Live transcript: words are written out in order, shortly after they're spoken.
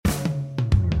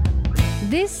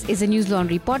This is a News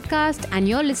Laundry podcast and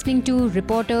you're listening to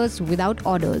Reporters Without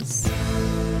Orders.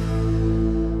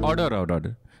 Order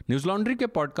news laundry के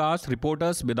podcast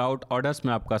reporters without orders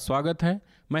में आपका स्वागत है।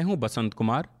 मैं हूं बसंत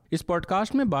कुमार। इस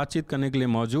पॉडकास्ट में बातचीत करने के लिए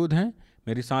मौजूद हैं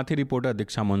मेरी साथी रिपोर्टर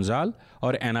दीक्षा मुंजाल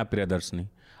और एना प्रियदर्शनी।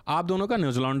 आप दोनों का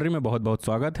न्यूज लॉन्ड्री में बहुत बहुत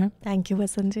स्वागत है। Thank you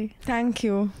Basant ji. Thank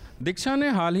you. दीक्षा ने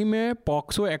हाल ही में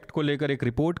पॉक्सो एक्ट को लेकर एक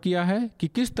रिपोर्ट किया है कि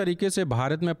किस तरीके से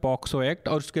भारत में पॉक्सो एक्ट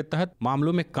और उसके तहत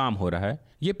मामलों में काम हो रहा है।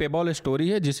 ये पेबॉल स्टोरी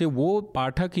है जिसे वो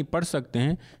पाठक ही पढ़ सकते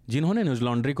हैं जिन्होंने न्यूज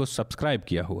लॉन्ड्री को सब्सक्राइब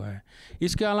किया हुआ है।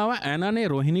 इसके अलावा एना ने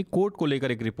रोहिणी कोर्ट को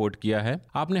लेकर एक रिपोर्ट किया है।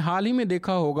 आपने हाल ही में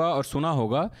देखा होगा और सुना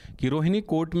होगा कि रोहिणी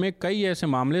कोर्ट में कई ऐसे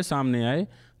मामले सामने आए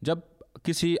जब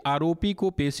किसी आरोपी को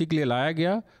पेशी के लिए लाया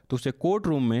गया तो उसे कोर्ट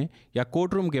रूम में या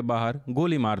कोर्ट रूम के बाहर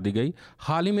गोली मार दी गई।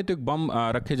 हाल ही में तो एक बम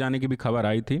रखे जाने की भी खबर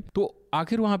आई थी। तो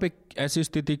आखिर वहाँ पे ऐसी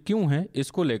स्थिति क्यों है,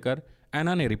 इसको लेकर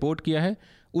एना ने रिपोर्ट किया है।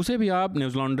 उसे भी आप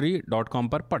newslaundry.com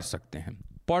पर पढ़ सकते हैं।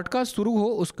 पॉडकास्ट शुरू हो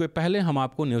उसके पहले हम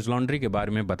आपको न्यूज लॉन्ड्री के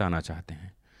बारे में बताना चाहते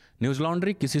हैं। न्यूज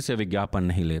लॉन्ड्री किसी से विज्ञापन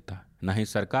नहीं लेता, ना ही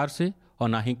सरकार से और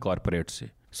ना ही कॉरपोरेट से।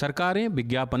 सरकारें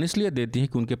विज्ञापन इसलिए देती हैं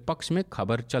कि उनके पक्ष में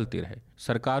खबर चलती रहे।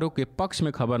 सरकारों के पक्ष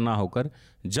में खबर ना होकर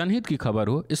जनहित की खबर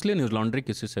हो, इसलिए न्यूज लॉन्ड्री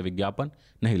किसी से विज्ञापन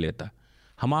नहीं लेता।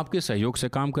 हम आपके सहयोग से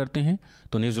काम करते हैं,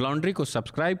 तो न्यूज लॉन्ड्री को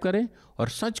सब्सक्राइब करें और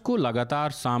सच को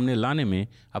लगातार सामने लाने में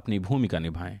अपनी भूमिका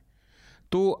निभाएं।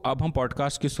 तो अब हम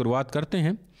पॉडकास्ट की शुरुआत करते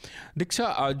हैं।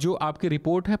 दीक्षा, जो आपकी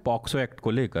रिपोर्ट है पॉक्सो एक्ट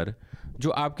को लेकर, जो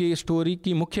आपकी स्टोरी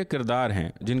की मुख्य किरदार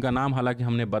हैं, जिनका नाम हालांकि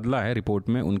हमने बदला है रिपोर्ट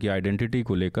में उनकी आइडेंटिटी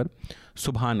को लेकर,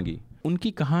 शुभांगी,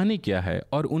 उनकी कहानी क्या है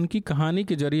और उनकी कहानी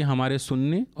के जरिए हमारे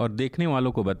सुनने और देखने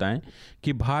वालों को बताएं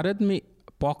कि भारत में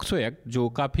पॉक्सो एक्ट जो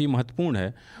काफ़ी महत्वपूर्ण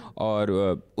है और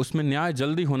उसमें न्याय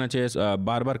जल्दी होना चाहिए,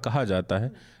 बार बार कहा जाता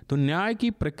है, तो न्याय की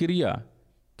प्रक्रिया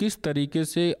किस तरीके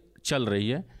से चल रही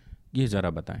है, ये ज़रा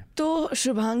बताएं। तो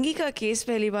शुभांगी का केस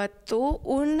पहली बात तो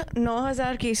उन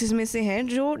 9,000 केसेस में से हैं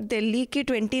जो दिल्ली के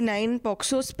 29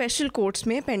 पॉक्सो स्पेशल कोर्ट्स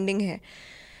में पेंडिंग है।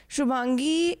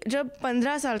 शुभांगी जब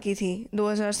 15 साल की थी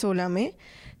 2016 में,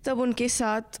 तब उनके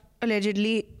साथ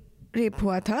अलेजिडली रेप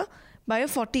हुआ था bye a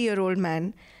 40-year-old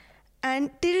man. And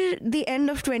till the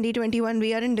end of 2021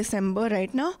 we are in December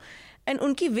right now, and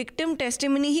उनकी विक्टिम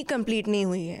टेस्टिमनी ही कंप्लीट नहीं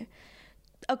हुई है।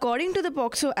 According to the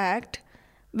POCSO act,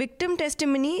 victim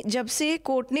testimony जब से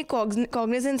कोर्ट ने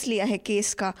कॉग्निजेंस लिया है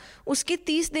केस का, उसके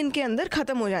 30 दिन के अंदर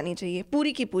ख़त्म हो जानी चाहिए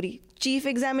पूरी की पूरी, चीफ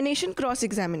एग्जामिनेशन, क्रॉस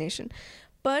एग्जामिनेशन।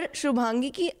 पर शुभांगी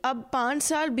की अब 5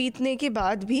 साल बीतने के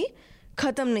बाद भी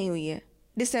ख़त्म नहीं हुई है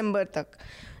दिसंबर तक।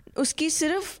 उसकी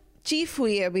सिर्फ चीफ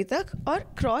हुई है अभी तक और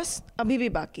क्रॉस अभी भी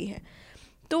बाकी है।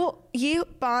 तो ये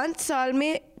 5 साल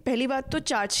में पहली बात तो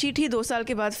चार्जशीट ही 2 साल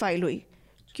के बाद फाइल हुई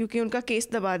क्योंकि उनका केस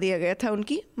दबा दिया गया था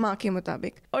उनकी माँ के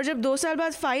मुताबिक। और जब 2 साल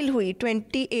बाद फाइल हुई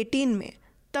 2018 में,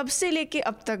 तब से लेके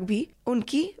अब तक भी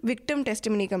उनकी विक्टिम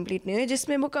टेस्टिमनी कंप्लीट नहीं हुई,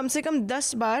 जिसमें वो कम से कम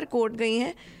 10 बार कोर्ट गई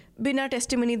हैं, बिना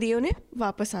टेस्टिमनी दिए उन्हें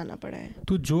वापस आना पड़ा है।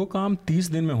 तो जो काम 30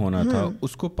 दिन में होना था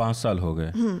उसको 5 साल हो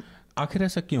गए। आखिर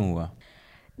ऐसा क्यों हुआ?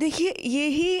 देखिए,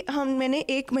 यही मैंने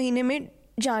 1 महीने में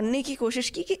जानने की कोशिश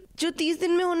की कि जो 30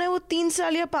 दिन में होना है वो 3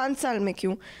 साल या 5 साल में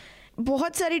क्यों।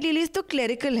 बहुत सारी डिलेज तो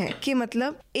क्लेरिकल हैं कि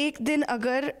मतलब एक दिन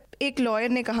अगर एक लॉयर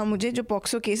ने कहा मुझे, जो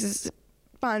पॉक्सो केसेस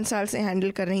 5 साल से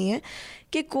हैंडल कर रही हैं,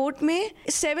 कि कोर्ट में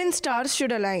 7 स्टार्स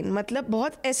शुड अलाइन, मतलब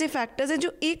बहुत ऐसे फैक्टर्स हैं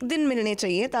जो एक दिन मिलने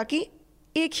चाहिए ताकि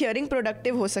एक हियरिंग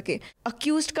प्रोडक्टिव हो सके।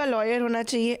 अक्यूज्ड का लॉयर होना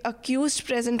चाहिए, अक्यूज्ड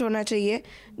प्रेजेंट होना चाहिए,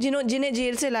 जिन्हें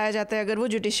जेल से लाया जाता है अगर वो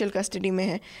जुडिशियल कस्टडी में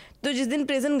है। तो जिस दिन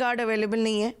प्रिजन गार्ड अवेलेबल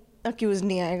नहीं है, अक्यूज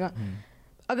नहीं आएगा।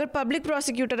 अगर पब्लिक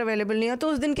प्रोसिक्यूटर अवेलेबल नहीं है तो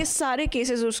उस दिन के सारे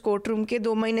केसेस उस कोर्ट रूम के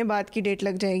 2 महीने बाद की डेट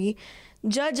लग जाएगी।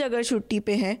 जज अगर छुट्टी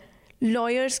पे है,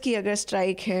 लॉयर्स की अगर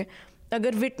स्ट्राइक है,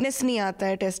 अगर विटनेस नहीं आता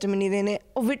है टेस्टिमनी देने,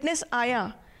 और विटनेस आया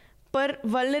पर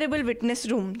वल्नरेबल विटनेस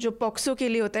रूम जो पॉक्सो के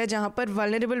लिए होता है जहाँ पर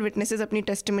वल्नरेबल विटनेसेस अपनी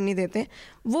टेस्टिमनी देते हैं,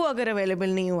 वो अगर अवेलेबल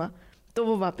नहीं हुआ तो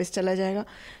वो वापस चला जाएगा।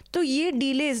 तो ये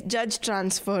डिलेज, जज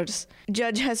ट्रांसफर्स,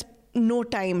 जज has no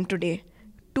time today,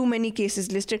 to many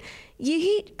cases listed,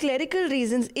 यही क्लेरिकल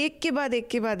रीजंस एक के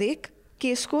बाद एक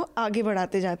केस को आगे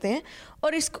बढ़ाते जाते हैं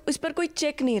और इस पर कोई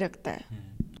चेक नहीं रखता है।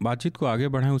 बातचीत को आगे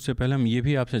बढ़ाएं उससे पहले हम ये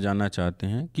भी आपसे जानना चाहते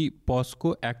हैं कि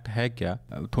पॉस्को एक्ट है क्या,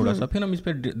 थोड़ा सा, फिर हम इस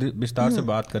पर विस्तार से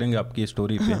बात करेंगे आपकी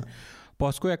स्टोरी पे।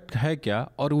 पॉस्को एक्ट है क्या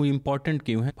और वो इम्पोर्टेंट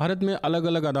क्यों है? भारत में अलग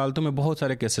अलग अदालतों में बहुत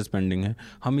सारे केसेस पेंडिंग हैं,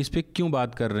 हम इस पर क्यों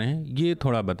बात कर रहे हैं, ये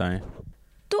थोड़ा बताएं।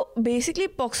 तो बेसिकली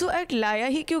पॉक्सो एक्ट लाया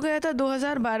ही क्यों गया था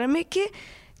 2012 में कि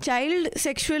चाइल्ड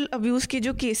सेक्सुअल अब्यूज़ के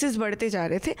जो केसेस बढ़ते जा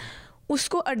रहे थे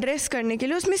उसको एड्रेस करने के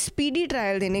लिए, उसमें स्पीडी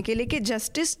ट्रायल देने के लिए कि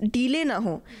जस्टिस डिले ना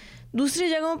हो। दूसरी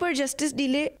जगहों पर जस्टिस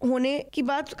डिले होने की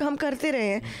बात हम करते रहे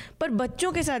हैं, पर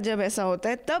बच्चों के साथ जब ऐसा होता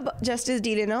है तब जस्टिस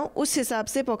डिले ना हो, उस हिसाब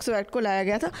से पॉक्सो एक्ट को लाया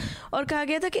गया था और कहा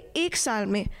गया था कि 1 साल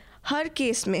में हर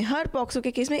केस में, हर पॉक्सो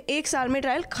के केस में 1 साल में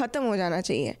ट्रायल ख़त्म हो जाना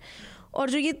चाहिए। और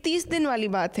जो ये 30 दिन वाली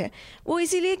बात है वो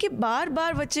इसीलिए कि बार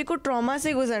बार बच्चे को ट्रॉमा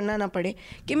से गुजरना ना पड़े,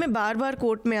 कि मैं बार बार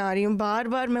कोर्ट में आ रही हूँ, बार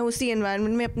बार मैं उसी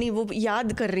एनवायरनमेंट में अपनी वो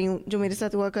याद कर रही हूँ जो मेरे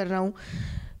साथ हुआ कर रहा हूँ।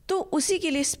 तो उसी के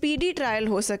लिए स्पीडी ट्रायल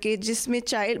हो सके जिसमें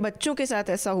चाइल्ड बच्चों के साथ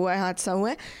ऐसा हुआ है, हादसा हुआ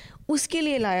है, उसके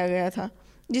लिए लाया गया था,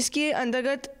 जिसके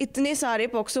अंतर्गत इतने सारे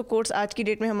पॉक्सो कोर्ट्स आज की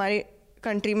डेट में हमारे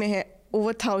कंट्री में है,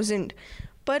 over 1000,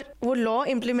 पर वो लॉ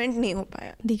इम्प्लीमेंट नहीं हो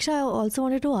पाया। दीक्षा, I also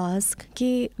wanted to ask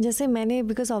कि जैसे मैंने,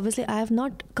 because obviously I have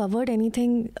not covered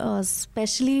anything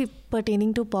specially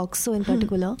pertaining to POCSO in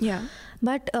particular. Yeah.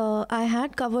 But I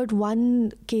had covered one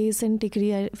case in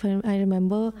Tikri. I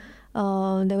remember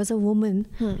there was a woman.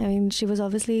 I mean, she was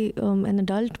obviously an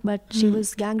adult, but she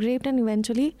was gang raped and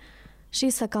eventually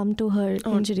she succumbed to her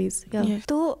injuries. Yeah. Yes.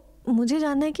 तो मुझे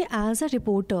जानना है कि as a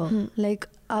reporter, like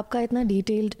आपका इतना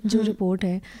detailed जो report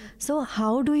है, so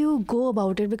how do you go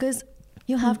about it? Because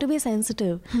you have to be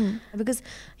sensitive because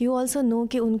you also know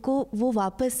कि उनको वो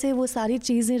वापस से वो सारी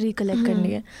चीज़ें recollect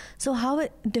करनी है. So how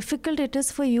difficult it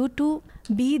is for you to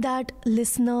be that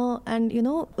listener and you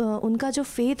know उनका जो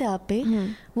faith है आप पे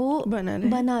वो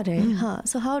बना रहे. हाँ,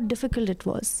 so how difficult it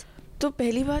was? तो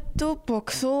पहली बात तो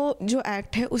पॉक्सो जो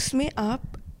एक्ट है उसमें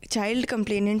आप चाइल्ड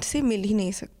कंप्लेनेंट से मिल ही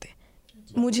नहीं सकते.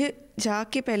 मुझे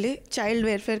जाके पहले चाइल्ड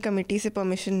वेलफेयर कमेटी से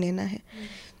परमिशन लेना है,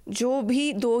 जो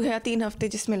भी 2 या 3 हफ्ते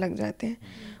जिसमें लग जाते हैं.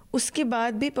 उसके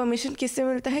बाद भी परमिशन किससे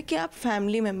मिलता है कि आप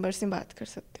फैमिली मेम्बर से बात कर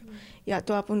सकते हो, या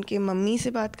तो आप उनके मम्मी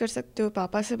से बात कर सकते हो,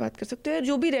 पापा से बात कर सकते हो, या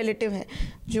जो भी रिलेटिव हैं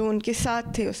जो उनके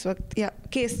साथ थे उस वक्त या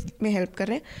केस में हेल्प कर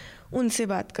रहे हैं उनसे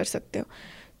बात कर सकते हो.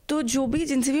 तो जो भी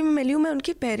जिनसे भी मैं मिली हूँ मैं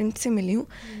उनके पेरेंट्स से मिली हूँ.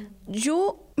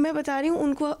 जो मैं बता रही हूँ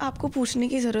उनको आपको पूछने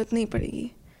की ज़रूरत नहीं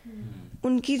पड़ेगी.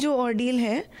 उनकी जो ऑर्डियल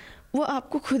है वो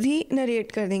आपको खुद ही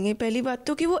नरेट कर देंगे. पहली बात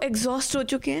तो कि वो एग्जॉस्ट हो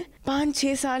चुके हैं,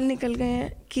 5-6 साल निकल गए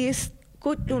हैं, केस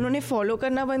को उन्होंने फॉलो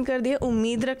करना बंद कर दिया,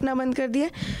 उम्मीद रखना बंद कर दिया.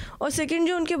 और सेकंड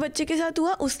जो उनके बच्चे के साथ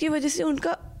हुआ उसकी वजह से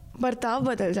उनका बर्ताव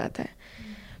बदल जाता है.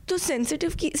 तो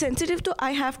सेंसिटिव तो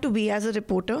I have to be as a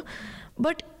reporter,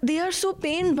 but they are so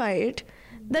pained by it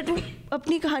that वो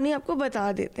अपनी कहानी आपको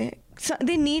बता देते हैं.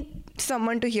 They need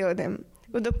someone to hear them.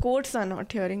 But the courts are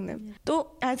not hearing them. So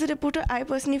as a reporter, I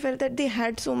personally felt that they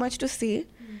had so much to say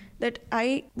that I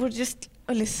was just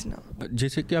a listener.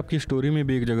 जैसे कि आपकी story में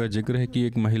भी एक जगह जिक्र है कि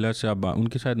एक महिला से आप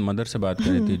उनके शायद मदर से बात कर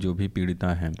रही थी जो भी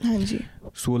पीड़िता हैं. हाँ जी.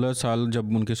 16 साल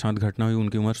जब उनके साथ घटना हुई,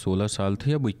 उनकी उम्र 16 साल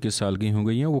थी, अब 21 साल की हो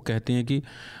गई हैं. वो कहते हैं कि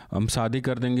हम शादी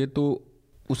कर देंगे तो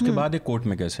उसके बाद एक कोर्ट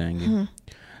में कैसे आएंगे.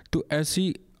 तो ऐसी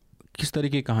किस तरह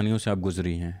की कहानियों से आप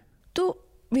गुजरी हैं? तो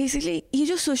बेसिकली ये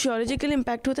जो सोशियोलॉजिकल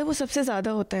इम्पैक्ट होता है वो सबसे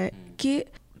ज़्यादा होता है कि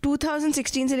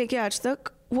 2016 से लेके आज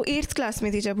तक, वो 8th क्लास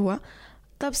में थी जब हुआ,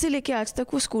 तब से लेके आज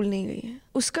तक वो स्कूल नहीं गई है.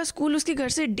 उसका स्कूल उसके घर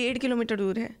से 1.5 किलोमीटर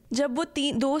दूर है. जब वो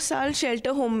 2 साल शेल्टर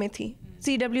होम में थी,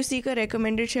 CWC का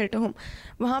रेकमेंडेड शेल्टर होम,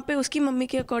 वहाँ पे उसकी मम्मी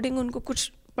के अकॉर्डिंग उनको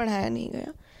कुछ पढ़ाया नहीं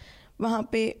गया. वहाँ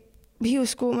पे भी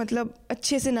उसको मतलब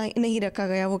अच्छे से नहीं रखा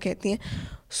गया. वो कहती हैं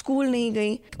स्कूल नहीं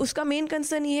गई. उसका मेन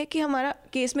कंसर्न ये है कि हमारा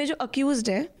केस में जो अक्यूज्ड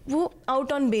है वो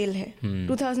आउट ऑन बेल है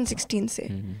 2016 से.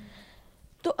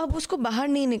 तो अब उसको बाहर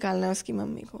नहीं निकालना है उसकी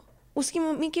मम्मी को. उसकी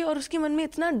मम्मी के और उसके मन में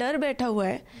इतना डर बैठा हुआ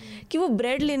है कि वो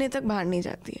ब्रेड लेने तक बाहर नहीं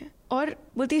जाती है और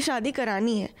बोलती है शादी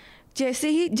करानी है. जैसे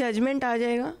ही जजमेंट आ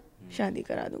जाएगा शादी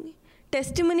करा दूंगी,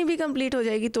 टेस्टिमनी भी कंप्लीट हो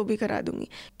जाएगी तो भी करा दूंगी.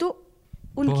 तो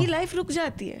उनकी लाइफ रुक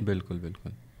जाती है. बिल्कुल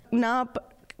बिल्कुल. ना आप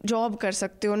जॉब कर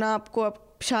सकते हो, ना आपको आप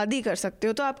शादी कर सकते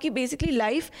हो. तो आपकी बेसिकली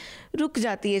लाइफ रुक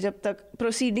जाती है जब तक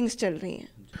प्रोसीडिंग्स चल रही हैं.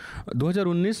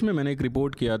 2019 में मैंने एक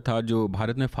रिपोर्ट किया था जो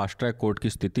भारत में फास्ट ट्रैक कोर्ट की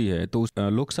स्थिति है. तो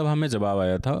लोकसभा में जवाब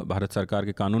आया था भारत सरकार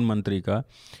के कानून मंत्री का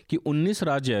कि 19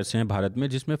 राज्य ऐसे हैं भारत में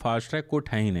जिसमें फास्ट ट्रैक कोर्ट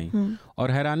है ही नहीं.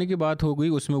 और हैरानी की बात हो गई,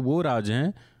 उसमें वो राज्य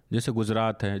हैं जैसे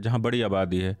गुजरात है जहाँ बड़ी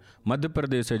आबादी है, मध्य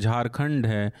प्रदेश है, झारखंड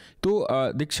है. तो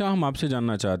दीक्षा, हम आपसे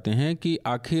जानना चाहते हैं कि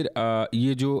आखिर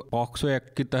ये जो पॉक्सो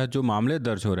एक्ट के तहत जो मामले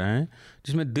दर्ज हो रहे हैं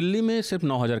जिसमें दिल्ली में सिर्फ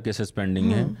 9000 केसेस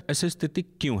पेंडिंग हैं, ऐसी स्थिति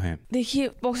क्यों है? देखिए,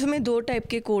 पॉक्सो में 2 टाइप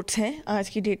के कोर्ट्स हैं आज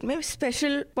की डेट में.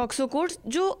 स्पेशल पॉक्सो कोर्ट्स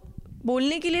जो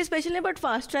बोलने के लिए स्पेशल है, बट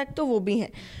फास्ट ट्रैक तो वो भी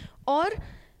हैं, और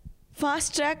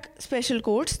फास्ट ट्रैक स्पेशल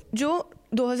कोर्ट्स जो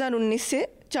 2019 से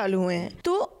चालू हुए हैं.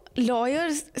 तो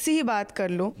लॉयर्स से ही बात कर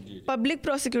लो, पब्लिक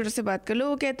प्रोसिक्यूटर से बात कर लो,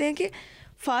 वो कहते हैं कि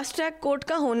फास्ट ट्रैक कोर्ट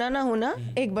का होना ना होना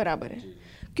एक बराबर है,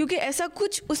 क्योंकि ऐसा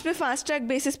कुछ उसमें फास्ट ट्रैक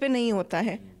बेसिस पे नहीं होता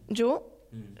है जो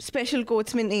स्पेशल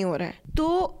कोर्ट्स में नहीं हो रहा है.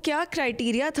 तो क्या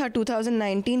क्राइटेरिया था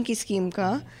 2019 की स्कीम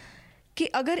का कि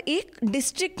अगर एक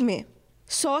डिस्ट्रिक्ट में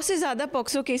 100 से ज़्यादा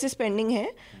पॉक्सो केसेस पेंडिंग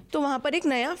हैं तो वहाँ पर एक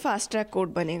नया फास्ट ट्रैक कोर्ट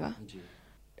बनेगा।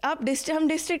 हम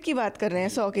डिस्ट्रिक्ट की बात कर रहे हैं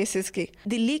 100 केसेस की।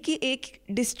 दिल्ली की एक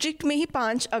डिस्ट्रिक्ट में ही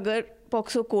 5 अगर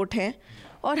पॉक्सो कोर्ट हैं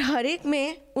और हर एक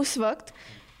में उस वक्त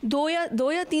 2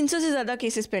 या 300 से ज़्यादा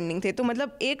केसेस पेंडिंग थे, तो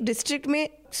मतलब एक डिस्ट्रिक्ट में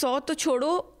 100 तो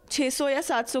छोड़ो 600 या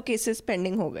 700 केसेस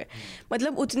पेंडिंग हो गए,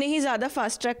 मतलब उतने ही ज़्यादा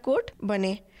फास्ट ट्रैक कोर्ट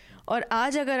बने। और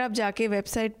आज अगर आप जाके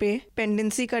वेबसाइट पे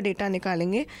पेंडेंसी का डेटा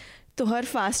निकालेंगे तो हर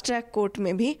फास्ट ट्रैक कोर्ट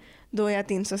में भी 2 या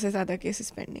 300 से ज़्यादा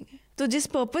केसेस पेंडिंग है। तो जिस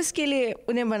पर्पस के लिए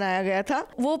उन्हें बनाया गया था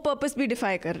वो पर्पस भी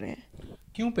डिफाई कर रहे हैं।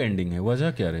 क्यों पेंडिंग है,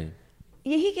 वजह क्या रही?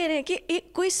 यही कह रहे हैं कि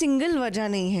एक कोई सिंगल वजह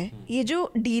नहीं है। ये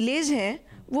जो डिलेज हैं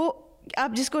वो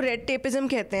आप जिसको रेड टेपिज्म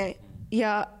कहते हैं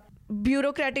या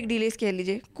ब्यूरोक्रेटिक डिलेज कह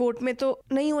लीजिए, कोर्ट में तो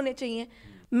नहीं होने चाहिए।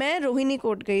 मैं रोहिणी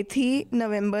कोर्ट गई थी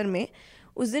नवंबर में,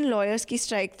 उस दिन लॉयर्स की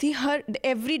स्ट्राइक थी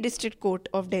every district court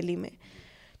of Delhi में।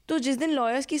 तो जिस दिन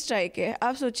लॉयर्स की स्ट्राइक है,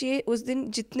 आप सोचिए उस दिन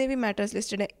जितने भी मैटर्स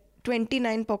लिस्टेड है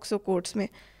 29 पॉक्सो कोर्ट्स में,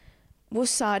 वो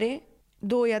सारे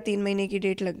 2 या 3 महीने की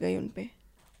डेट लग गई उन पे।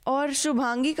 और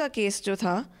शुभांगी का केस जो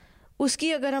था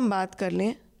उसकी अगर हम बात कर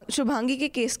लें, शुभांगी के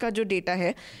केस का जो डेटा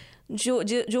है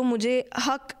जो मुझे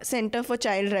Haq centre for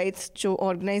child rights जो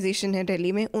ऑर्गेनाइजेशन है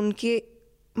दिल्ली में, उनके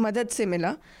मदद से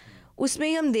मिला, उसमें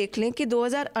ही हम देख लें कि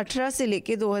 2018 से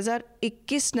लेके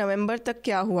 2021 नवंबर तक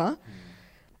क्या हुआ।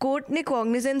 कोर्ट ने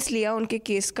कॉग्निजेंस लिया उनके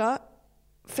केस का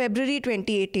फरवरी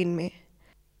 2018 में।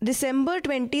 दिसंबर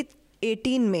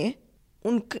 2018 में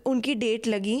उनकी डेट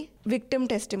लगी विक्टिम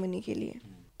टेस्टिमनी के लिए।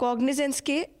 कॉग्निजेंस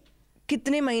के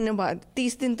कितने महीने बाद,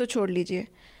 30 दिन तो छोड़ लीजिए,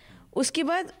 उसके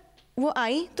बाद वो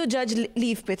आई तो जज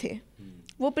लीव पे थे,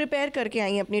 वो प्रिपेयर करके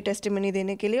आई अपनी टेस्टिमनी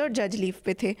देने के लिए और जज लीव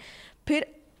पे थे। फिर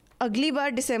अगली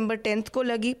बार दिसंबर 10 को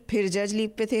लगी, फिर जज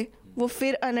लीव पे थे, वो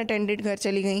फिर अनअटेंडेड घर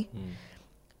चली गई।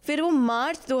 फिर वो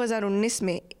मार्च 2019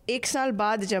 में 1 साल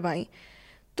बाद जब आई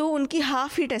तो उनकी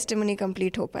हाफ ही टेस्टिमनी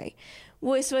कंप्लीट हो पाई।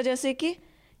 वो इस वजह से कि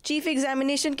चीफ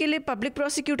एग्जामिनेशन के लिए पब्लिक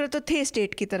प्रोसिक्यूटर तो थे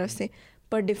स्टेट की तरफ से,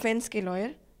 पर डिफेंस के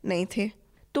लॉयर नहीं थे।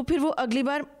 तो फिर वो अगली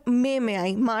बार मई में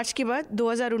आई, मार्च के बाद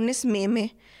 2019 मई में,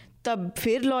 तब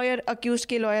फिर अक्यूज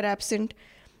के लॉयर एब्सेंट,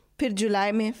 फिर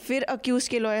जुलाई में फिर अक्यूज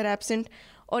के लॉयर एब्सेंट,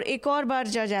 और एक और बार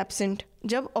जज एब्सेंट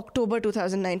जब अक्टूबर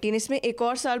 2019, इसमें एक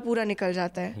और साल पूरा निकल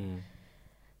जाता है।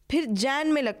 फिर जैन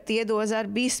में लगती है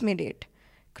 2020 में डेट,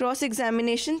 क्रॉस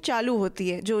एग्जामिनेशन चालू होती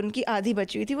है, जो उनकी आधी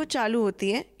बची हुई थी वो चालू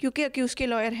होती है क्योंकि अक्यूज के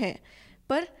लॉयर हैं,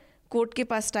 पर कोर्ट के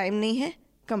पास टाइम नहीं है,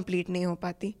 कंप्लीट नहीं हो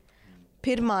पाती।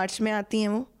 फिर मार्च में आती हैं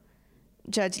वो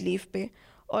जज लीव पे,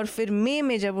 और फिर मई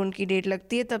में जब उनकी डेट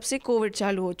लगती है तब से कोविड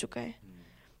चालू हो चुका है।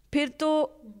 फिर तो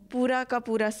पूरा का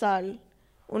पूरा साल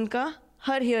उनका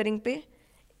हर हियरिंग पे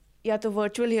या तो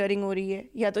वर्चुअल हियरिंग हो रही है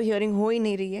या तो हियरिंग हो ही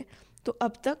नहीं रही है, तो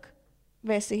अब तक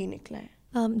वैसे ही निकला है।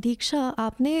 दीक्षा,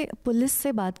 आपने पुलिस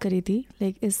से बात करी थी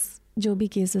लाइक इस जो भी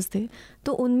केसेस थे,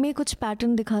 तो उनमें कुछ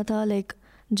पैटर्न दिखा था लाइक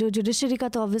जो जुडिशरी का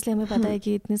तो ऑब्वियसली हमें पता है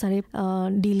कि इतने सारे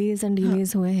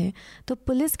डिलेज हुए हैं, तो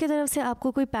पुलिस की तरफ से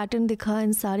आपको कोई पैटर्न दिखा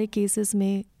इन सारे केसेस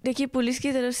में? देखिए, पुलिस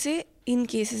की तरफ से इन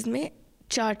केसेस में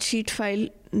चार्जशीट फाइल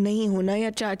नहीं होना या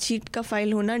चार्जशीट का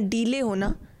फाइल होना, डिले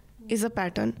होना इज़ अ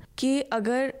पैटर्न। कि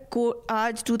अगर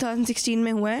आज 2016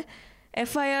 में हुआ है,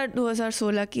 FIR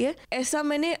 2016 की है, ऐसा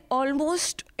मैंने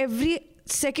ऑलमोस्ट एवरी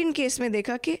सेकंड केस में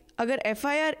देखा कि अगर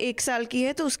FIR 1 साल की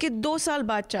है तो उसके 2 साल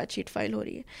बाद चार्जशीट फाइल हो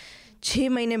रही है, 6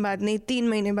 महीने बाद नहीं, 3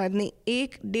 महीने बाद नहीं,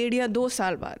 1, 1.5 या 2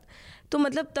 साल बाद। तो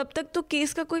मतलब तब तक तो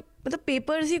केस का कोई मतलब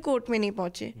पेपर्स ही कोर्ट में नहीं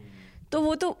पहुँचे, तो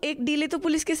वो तो एक डिले तो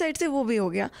पुलिस के साइड से वो भी हो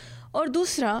गया। और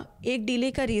दूसरा एक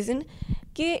डिले का रीज़न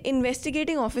कि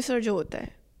इन्वेस्टिगेटिंग ऑफिसर जो होता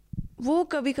है वो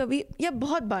कभी कभी या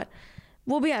बहुत बार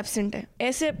वो भी एब्सेंट है।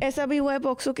 ऐसा भी हुआ है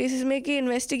पॉक्सो केसेस में कि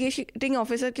इन्वेस्टिगेटिंग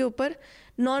ऑफिसर के ऊपर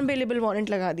नॉन बेलेबल वारंट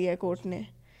लगा दिया है कोर्ट ने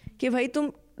कि भाई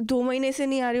तुम 2 महीने से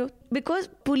नहीं आ रहे हो, because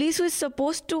police is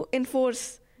suppose to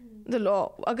enforce the law,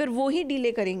 अगर वो ही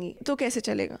डिले करेंगी तो कैसे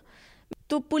चलेगा।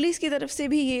 तो पुलिस की तरफ से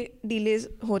भी ये डिलेज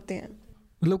होते हैं।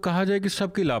 मतलब कहा जाए कि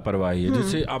सबकी लापरवाही है।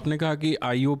 जैसे आपने कहा कि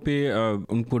आईओ पे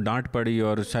उनको डांट पड़ी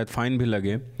और शायद फाइन भी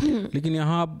लगे, लेकिन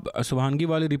यहाँ शुभांगी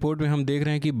वाली रिपोर्ट में हम देख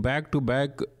रहे हैं कि बैक टू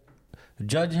बैक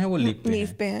जज हैं वो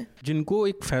लीव पे हैं, जिनको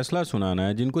एक फैसला सुनाना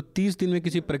है, जिनको 30 दिन में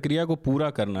किसी प्रक्रिया को पूरा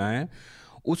करना है,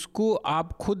 उसको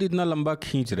आप खुद इतना लंबा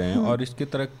खींच रहे हैं और इसके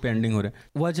तरह पेंडिंग हो रहे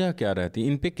हैं। वजह क्या रहती है?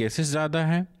 इन पे केसेस ज़्यादा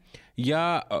हैं या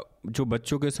जो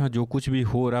बच्चों के साथ जो कुछ भी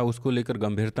हो रहा है उसको लेकर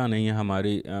गंभीरता नहीं है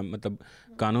हमारी मतलब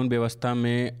कानून व्यवस्था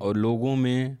में और लोगों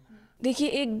में? देखिए,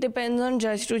 एक डिपेंड्स ऑन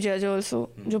जज टू जज ऑल्सो,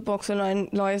 जो पॉक्सो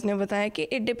लॉयर्स ने बताया कि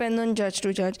इट डिपेंड्स ऑन जज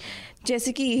टू जज।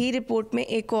 जैसे कि यही रिपोर्ट में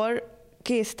एक और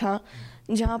केस था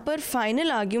जहाँ पर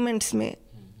फाइनल आर्ग्यूमेंट्स में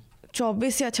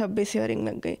 24 या 26 हियरिंग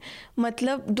लग गई।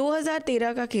 मतलब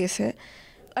 2013 का केस है,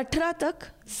 18 तक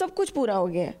सब कुछ पूरा हो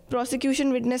गया है,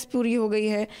 प्रोसिक्यूशन विटनेस पूरी हो गई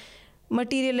है,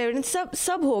 मटेरियल एविडेंस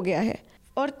सब हो गया है,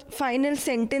 और फाइनल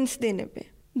सेंटेंस देने पे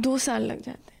 2 साल लग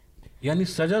जाते हैं। यानी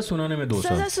सजा सुनाने में 2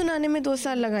 साल? सजा सुनाने में 2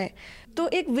 साल लगाए। तो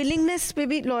एक विलिंगनेस पे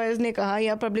भी लॉयर्स ने कहा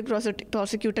या पब्लिक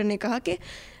प्रोसिक्यूटर ने कहा कि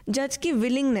जज की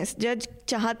विलिंगनेस, जज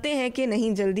चाहते हैं कि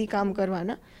नहीं जल्दी काम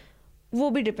करवाना, वो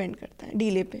भी डिपेंड करता है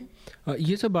डीले पे।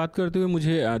 ये सब बात करते हुए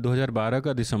मुझे 2012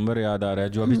 का दिसंबर याद आ रहा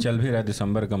है, जो अभी चल भी रहा है,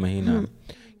 दिसंबर का महीना।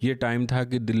 ये टाइम था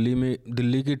कि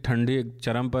दिल्ली की ठंडी एक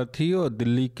चरम पर थी और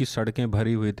दिल्ली की सड़कें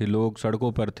भरी हुई थी, लोग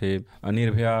सड़कों पर थे।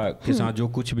 निर्भया के साथ जो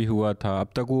कुछ भी हुआ था, अब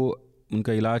तक वो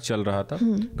उनका इलाज चल रहा था।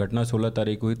 घटना 16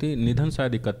 तारीख को हुई थी, निधन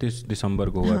शायद 31 दिसंबर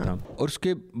को हुआ था। और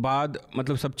उसके बाद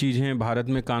मतलब सब चीज़ें, भारत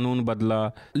में कानून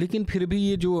बदला, लेकिन फिर भी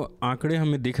ये जो आंकड़े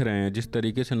हमें दिख रहे हैं जिस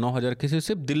तरीके से 9000 केसेस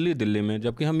सिर्फ दिल्ली में,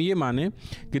 जबकि हम ये माने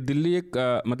कि दिल्ली एक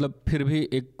मतलब फिर भी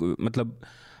एक मतलब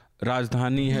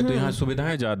राजधानी है, तो यहाँ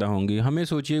सुविधाएं ज़्यादा होंगी। हमें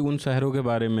सोचिए उन शहरों के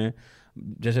बारे में,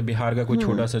 जैसे बिहार का कोई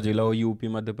छोटा सा जिला हो, यूपी,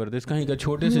 मध्य प्रदेश, कहीं का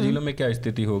छोटे से जिलों में क्या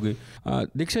स्थिति होगी।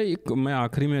 दीक्षा, एक मैं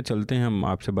आखिरी में चलते हैं हम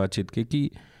आपसे बातचीत की कि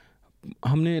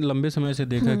हमने लंबे समय से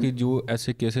देखा कि जो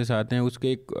ऐसे केसेस आते हैं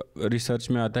उसके एक रिसर्च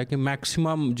में आता है कि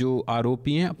मैक्सिमम जो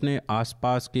आरोपी हैं अपने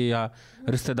आसपास के या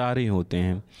रिश्तेदार ही होते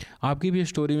हैं। आपकी भी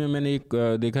स्टोरी में मैंने एक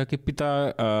देखा कि पिता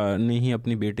ने ही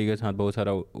अपनी बेटी के साथ बहुत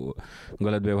सारा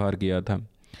गलत व्यवहार किया था।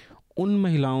 उन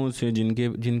महिलाओं से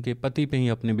जिनके पति पे ही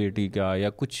अपनी बेटी का या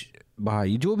कुछ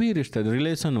भाई, जो भी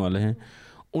रिलेशन वाले हैं,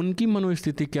 उनकी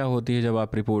मनोस्थिति क्या होती है जब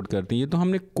आप रिपोर्ट करती हैं? ये तो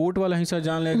हमने कोर्ट वाला हिस्सा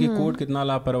जान लिया कि कोर्ट कितना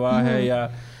लापरवाह है या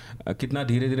कितना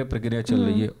धीरे धीरे प्रक्रिया चल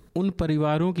रही है। उन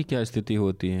परिवारों की क्या स्थिति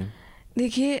होती है?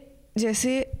 देखिए,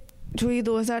 जैसे जो ये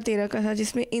 2013 का था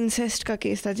जिसमें इंसेस्ट का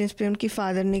केस था, जिस पे उनकी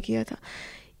फादर ने किया था,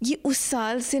 ये उस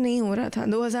साल से नहीं हो रहा था,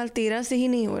 2013 से ही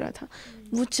नहीं हो रहा था,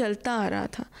 वो चलता आ रहा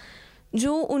था।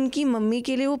 जो उनकी मम्मी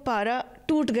के लिए वो पारा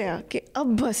टूट गया कि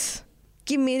अब बस,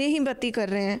 कि मेरे ही पति कर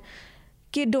रहे हैं,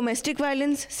 कि डोमेस्टिक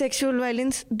वायलेंस, सेक्सुअल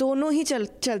वायलेंस दोनों ही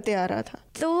चलते आ रहा था।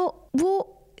 तो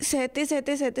वो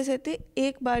सहते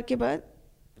एक बार के बाद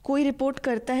कोई रिपोर्ट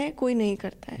करता है, कोई नहीं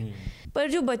करता है। पर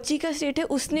जो बच्ची का स्टेट है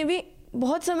उसने भी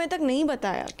बहुत समय तक नहीं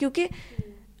बताया, क्योंकि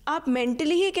आप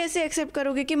मेंटली ही कैसे एक्सेप्ट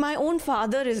करोगे कि my own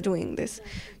father is doing this.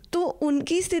 तो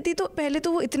उनकी स्थिति तो पहले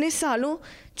तो वो इतने सालों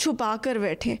छुपा कर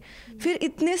बैठे, फिर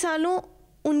इतने सालों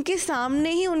उनके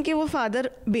सामने ही उनके वो फादर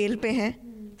बेल पे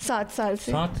हैं 7 साल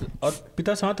से। और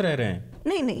पिता साथ रह रहे हैं?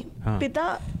 नहीं हाँ। पिता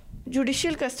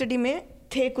जुडिशियल कस्टडी में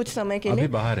थे कुछ समय के लिए, अभी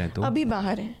बाहर हैं। तो अभी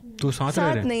बाहर हैं, तो साथ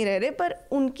नहीं रह रहे, पर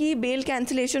उनकी बेल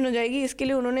कैंसिलेशन हो जाएगी, इसके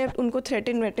लिए उन्होंने उनको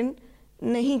थ्रेटन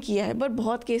नहीं किया है। पर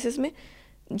बहुत केसेस में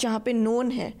जहाँ पे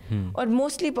नोन है, और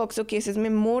मोस्टली पॉक्सो केसेस में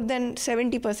मोर देन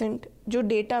 70% जो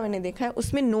डेटा मैंने देखा है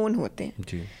उसमें नोन होते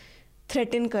हैं,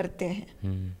 थ्रेटन करते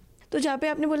हैं। तो जहाँ पे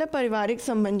आपने बोला पारिवारिक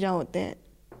संबंध जहाँ होते हैं,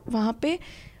 वहाँ पे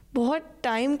बहुत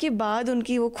टाइम के बाद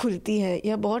उनकी वो खुलती है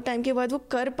या बहुत टाइम के बाद वो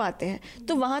कर पाते हैं,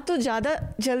 तो वहाँ तो ज़्यादा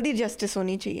जल्दी जस्टिस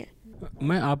होनी चाहिए।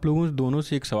 मैं आप लोगों दोनों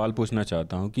से एक सवाल पूछना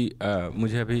चाहता हूँ कि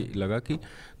मुझे अभी लगा कि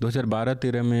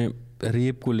 2012-13 में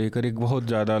रेप को लेकर एक बहुत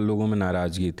ज़्यादा लोगों में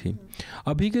नाराज़गी थी।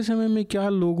 अभी के समय में क्या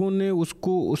लोगों ने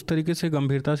उसको उस तरीके से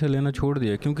गंभीरता से लेना छोड़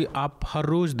दिया? क्योंकि आप हर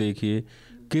रोज़ देखिए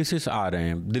केसेस आ रहे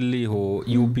हैं, दिल्ली हो,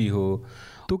 यूपी हो,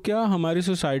 तो क्या हमारी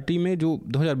सोसाइटी में जो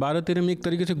 2012-13 में एक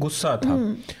तरीके से गुस्सा था,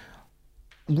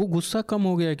 वो गुस्सा कम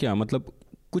हो गया क्या? मतलब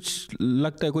कुछ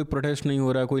लगता है कोई प्रोटेस्ट नहीं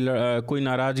हो रहा है, कोई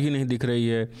नाराज़गी नहीं दिख रही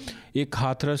है। एक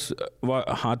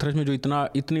हाथरस में जो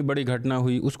इतनी बड़ी घटना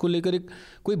हुई उसको लेकर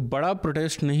कोई बड़ा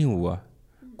प्रोटेस्ट नहीं हुआ।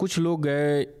 कुछ लोग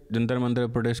गए जंतर मंतर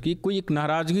प्रोटेस्ट की, कोई एक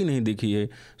नाराज़गी नहीं दिखी है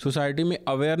सोसाइटी में,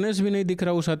 अवेयरनेस भी नहीं दिख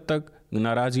रहा उस हद तक,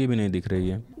 नाराज़गी भी नहीं दिख रही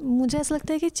है। मुझे ऐसा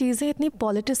लगता है कि चीज़ें इतनी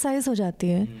पॉलिटिसाइज हो जाती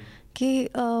हैं कि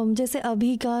जैसे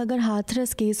अभी का अगर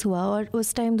हाथरस केस हुआ और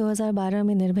उस टाइम 2012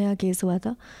 में निर्भया केस हुआ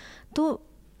था, तो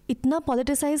इतना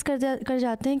पॉलिटिसाइज कर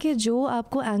जाते हैं कि जो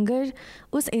आपको एंगर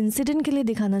उस इंसिडेंट के लिए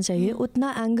दिखाना चाहिए,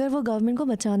 उतना एंगर वो गवर्नमेंट को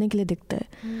बचाने के लिए दिखता है।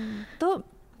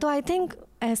 तो आई थिंक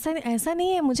ऐसा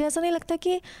नहीं है, मुझे ऐसा नहीं लगता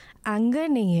कि एंगर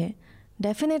नहीं है,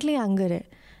 डेफिनेटली एंगर है,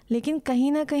 लेकिन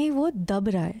कहीं ना कहीं वो दब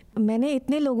रहा है। मैंने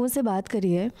इतने लोगों से बात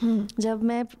करी है, जब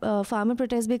मैं फार्मर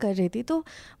प्रोटेस्ट भी कर रही थी, तो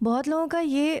बहुत लोगों का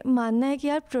ये मानना है कि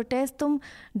यार प्रोटेस्ट, तुम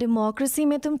डेमोक्रेसी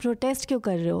में तुम प्रोटेस्ट क्यों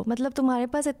कर रहे हो? मतलब तुम्हारे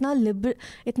पास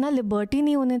इतना लिबर्टी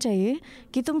नहीं होना चाहिए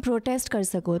कि तुम प्रोटेस्ट कर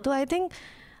सको। तो आई थिंक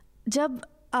जब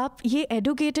आप ये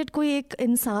एडुकेटेड कोई एक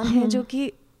इंसान है जो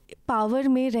कि पावर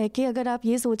में रह के अगर आप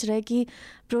ये सोच रहे हैं कि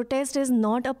protest is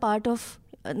not a part of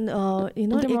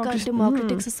एक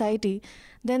डेमोक्रेटिक सोसाइटी,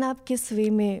 देन आप किस वे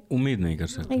में उम्मीद नहीं कर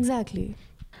सकते। Exactly.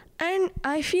 And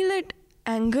I feel that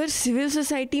anger civil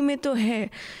society में तो है,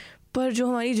 पर जो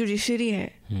हमारी जुडिशरी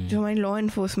है, जो हमारी लॉ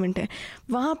इन्फोर्समेंट है,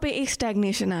 वहाँ पे एक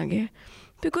स्टैग्नेशन आ गया।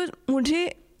 बिकॉज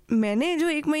मैंने जो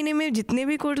 1 महीने में जितने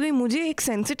भी कोर्ट गई, मुझे एक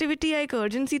सेंसिटिविटी या एक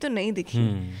अर्जेंसी तो नहीं दिखी।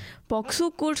 पॉक्सो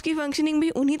कोर्ट्स की फंक्शनिंग भी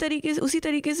उसी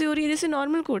तरीके से हो रही है जैसे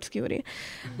नॉर्मल कोर्ट्स की हो रही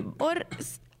है। और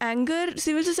एंगर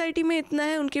सिविल सोसाइटी में इतना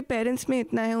है, उनके पेरेंट्स में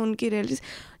इतना है, उनके रिलेटिव्स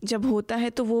जब होता है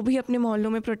तो वो भी अपने मोहल्लों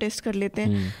में प्रोटेस्ट कर लेते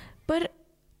हैं। पर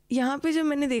यहाँ पे जब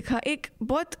मैंने देखा, एक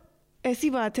बहुत ऐसी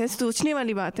बात है, सोचने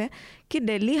वाली बात है कि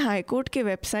दिल्ली हाई कोर्ट के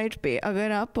वेबसाइट पे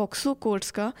अगर आप पॉक्सो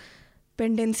कोर्ट्स का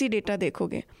पेंडेंसी डेटा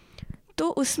देखोगे तो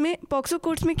उसमें पॉक्सो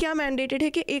कोर्ट्स में क्या मैंडेटेड है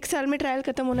कि 1 साल में ट्रायल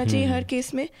खत्म होना चाहिए हर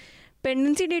केस में।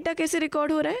 पेंडेंसी डेटा कैसे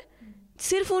रिकॉर्ड हो रहा है?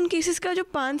 सिर्फ उन केसेस का जो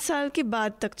 5 साल के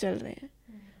बाद तक चल रहे हैं।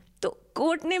 तो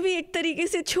कोर्ट ने भी एक तरीके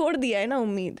से छोड़ दिया है ना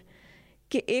उम्मीद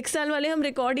कि 1 साल वाले हम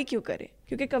रिकॉर्ड ही क्यों करें,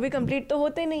 क्योंकि कभी कंप्लीट तो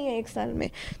होते नहीं है 1 साल में,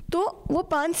 तो वो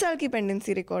 5 साल की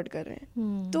पेंडेंसी रिकॉर्ड कर रहे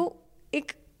हैं। तो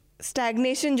एक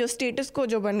स्टैग्नेशन जो स्टेटस को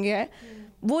जो बन गया है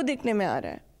वो दिखने में आ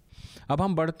रहा है। अब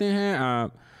हम बढ़ते हैं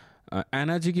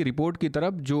ऐना जी की रिपोर्ट की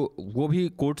तरफ, जो वो भी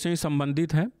कोर्ट से ही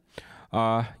संबंधित है।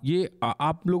 ये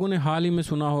आप लोगों ने हाल ही में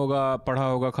सुना होगा, पढ़ा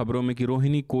होगा खबरों में कि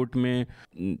रोहिणी कोर्ट में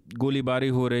गोलीबारी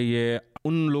हो रही है,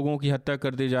 उन लोगों की हत्या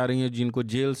कर दी जा रही है जिनको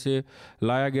जेल से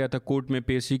लाया गया था कोर्ट में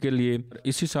पेशी के लिए।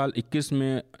 इसी साल 21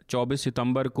 में 24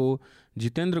 सितंबर को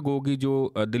जितेंद्र गोगी,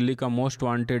 जो दिल्ली का मोस्ट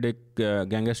वांटेड एक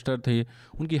गैंगस्टर थे,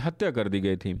 उनकी हत्या कर दी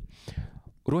गई थी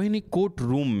रोहिणी कोर्ट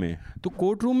रूम में। तो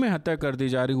कोर्ट रूम में हत्या कर दी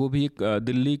जा रही, वो भी एक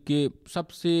दिल्ली के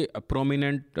सबसे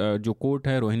प्रोमिनेंट जो कोर्ट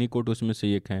है, रोहिणी कोर्ट उसमें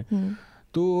से एक है।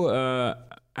 तो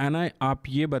ऐना, आप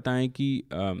ये बताएं कि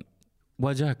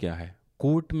वजह क्या है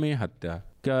कोर्ट में हत्या?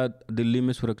 क्या दिल्ली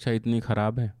में सुरक्षा इतनी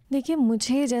ख़राब है? देखिए,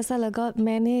 मुझे जैसा लगा,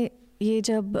 मैंने ये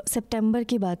जब सितंबर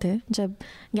की बात है, जब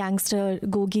गैंगस्टर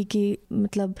गोगी की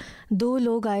मतलब 2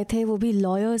 लोग आए थे, वो भी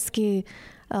लॉयर्स के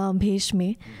भेष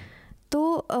में। तो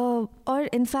और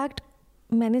इनफैक्ट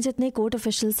मैंने जितने कोर्ट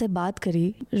ऑफिशियल से बात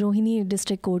करी रोहिणी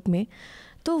डिस्ट्रिक्ट कोर्ट में,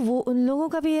 तो वो उन लोगों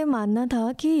का भी ये मानना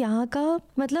था कि यहाँ का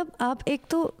मतलब आप एक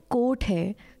तो कोर्ट है,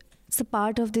 it's a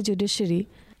part of the judiciary,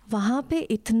 वहाँ पे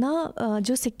इतना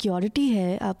जो सिक्योरिटी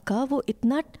है आपका वो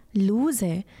इतना लूज़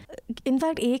है।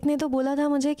 इनफैक्ट एक ने तो बोला था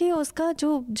मुझे कि उसका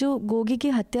जो गोगी की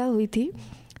हत्या हुई थी,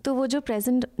 तो वो जो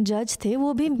प्रेजेंट जज थे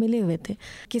वो भी मिले हुए थे।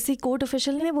 किसी कोर्ट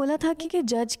ऑफिशियल ने बोला था कि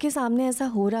जज के सामने ऐसा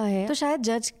हो रहा है तो शायद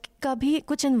जज का भी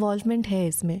कुछ इन्वॉल्वमेंट है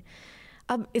इसमें।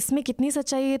 अब इसमें कितनी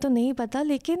सच्चाई है तो नहीं पता,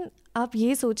 लेकिन आप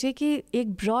ये सोचिए कि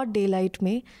एक ब्रॉड डे लाइट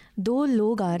में 2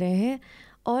 लोग आ रहे हैं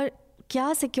और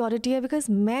क्या सिक्योरिटी है। बिकॉज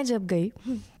मैं जब गई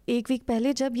 1 वीक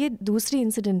पहले, जब ये दूसरी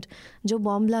इंसिडेंट जो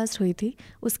बॉम्ब ब्लास्ट हुई थी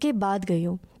उसके बाद गई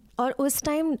हूँ, और उस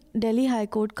टाइम दिल्ली हाई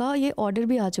कोर्ट का ये ऑर्डर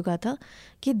भी आ चुका था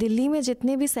कि दिल्ली में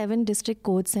जितने भी 7 डिस्ट्रिक्ट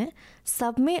कोर्ट्स हैं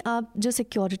सब में आप जो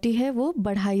सिक्योरिटी है वो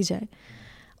बढ़ाई जाए।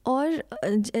 और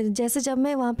जैसे जब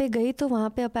मैं वहाँ पे गई तो वहाँ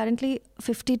पे अपेरेंटली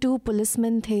 52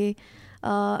 पुलिसमैन थे,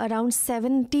 अराउंड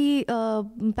 70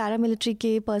 पैरामिलिट्री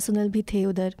के पर्सनल भी थे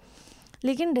उधर।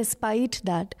 लेकिन डिस्पाइट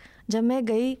दैट जब मैं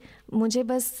गई, मुझे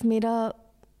बस मेरा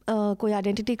कोई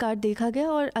आइडेंटिटी कार्ड देखा गया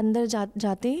और अंदर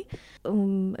जाते ही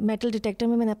मेटल डिटेक्टर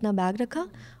में मैंने अपना बैग रखा,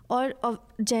 और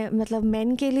मतलब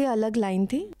मेन के लिए अलग लाइन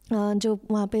थी, जो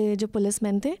वहाँ पे जो पुलिस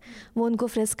मैन थे वो उनको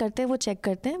फ्रिस्क करते हैं, वो चेक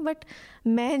करते हैं। बट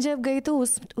मैं जब गई तो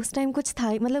उस टाइम कुछ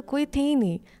था, मतलब कोई थे ही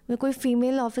नहीं, कोई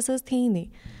फीमेल ऑफिसर्स थे ही नहीं।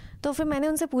 तो फिर मैंने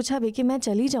उनसे पूछा भी कि मैं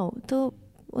चली जाऊँ, तो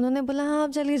उन्होंने बोला हाँ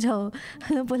आप चली जाओ,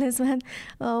 पुलिसमैन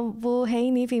वो है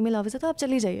ही नहीं फीमेल ऑफिसर, तो आप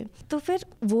चली जाइए। तो फिर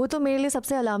वो तो मेरे लिए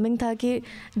सबसे अलार्मिंग था कि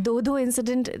 2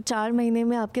 इंसिडेंट 4 महीने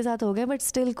में आपके साथ हो गए, बट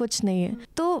स्टिल कुछ नहीं है।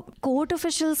 तो कोर्ट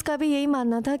ऑफिशियल्स का भी यही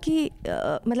मानना था कि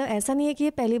मतलब ऐसा नहीं है कि ये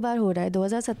पहली बार हो रहा है,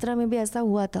 2017 में भी ऐसा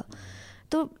हुआ था।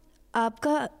 तो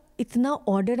आपका इतना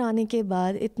ऑर्डर आने के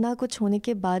बाद, इतना कुछ होने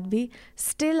के बाद भी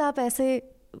स्टिल आप ऐसे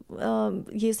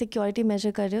ये सिक्योरिटी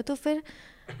मेजर कर रहे हो, तो फिर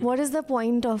What is the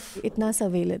point of इतना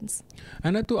सर्वेलेंस?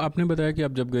 है ना। तो आपने बताया कि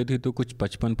आप जब गए थे तो कुछ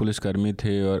 55 पुलिसकर्मी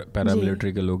थे और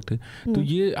पैरामिलिट्री के लोग थे। तो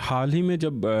ये हाल ही में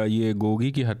जब ये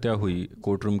गोगी की हत्या हुई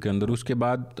कोर्ट रूम के अंदर, उसके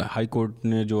बाद हाई कोर्ट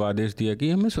ने जो आदेश दिया कि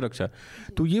हमें सुरक्षा,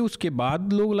 तो ये उसके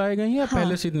बाद लोग लाए गए हैं या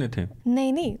पहले से इतने थे?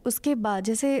 नहीं, उसके बाद,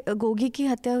 जैसे गोगी की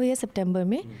हत्या हुई है सितंबर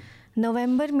में,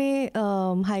 नवंबर में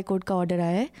हाई कोर्ट का ऑर्डर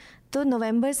आया है, तो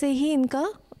नवंबर से ही इनका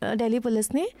दिल्ली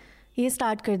पुलिस ने ये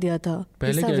स्टार्ट कर दिया था।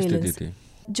 पहले क्या स्थिति थी?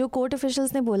 जो कोर्ट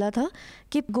ऑफिशियल्स ने बोला था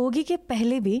कि गोगी के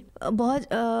पहले भी बहुत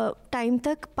टाइम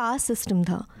तक पास सिस्टम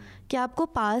था कि आपको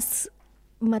पास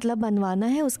मतलब बनवाना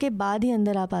है, उसके बाद ही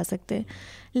अंदर आप आ सकते हैं।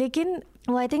 लेकिन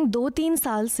वो आई थिंक 2-3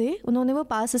 साल से उन्होंने वो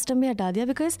पास सिस्टम भी हटा दिया,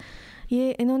 बिकॉज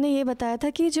इन्होंने ये बताया था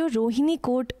कि जो रोहिणी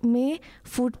कोर्ट में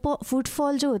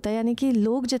फुटफॉल जो होता है, यानी कि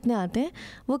लोग जितने आते हैं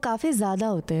वो काफ़ी ज़्यादा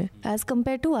होते हैं as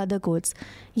compare to other courts.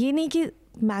 ये नहीं कि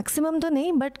मैक्सिमम तो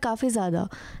नहीं, बट काफ़ी ज़्यादा,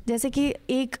 जैसे कि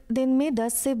एक दिन में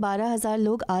 10 से 12 हज़ार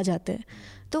लोग आ जाते हैं।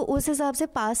 तो उस हिसाब से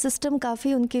पास सिस्टम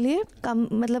काफ़ी उनके लिए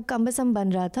मतलब कम्बसम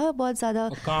बन रहा था, बहुत ज़्यादा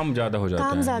काम ज़्यादा हो जाता है,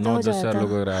 काम ज़्यादा हो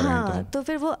जाता है। हाँ, तो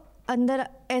फिर वो अंदर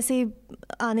ऐसे ही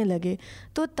आने लगे।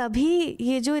 तो तभी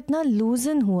ये जो इतना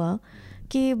लूजन हुआ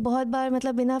कि बहुत बार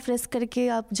मतलब बिना फ्रिस्क करके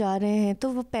आप जा रहे हैं, तो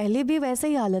वो पहले भी वैसा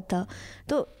ही हालत था।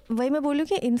 तो वही मैं बोलूँ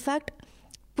कि इनफैक्ट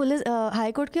पुलिस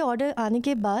हाई कोर्ट के ऑर्डर आने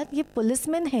के बाद ये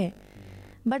पुलिसमैन है,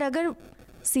 बट अगर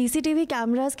सीसीटीवी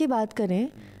कैमरास की बात करें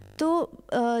तो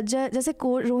जैसे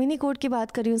रोहिणी कोर्ट की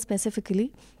बात कर रही हूँ स्पेसिफिकली,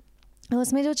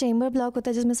 उसमें जो चेंबर ब्लॉक होता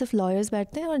है जिसमें सिर्फ लॉयर्स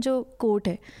बैठते हैं और जो कोर्ट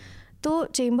है, तो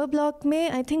चेंबर ब्लॉक में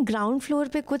आई थिंक ग्राउंड फ्लोर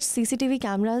पे कुछ सीसीटीवी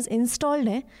कैमरास इंस्टॉल्ड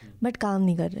हैं बट काम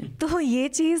नहीं कर रहे। तो ये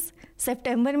चीज़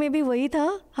सितंबर में भी वही था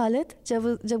हालत,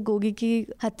 जब गोगी की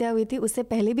हत्या हुई थी, उससे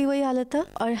पहले भी वही हालत था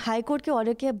और हाई कोर्ट के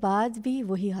ऑर्डर के बाद भी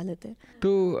वही हालत है।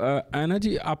 तो ऐना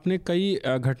जी, आपने कई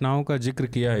घटनाओं का जिक्र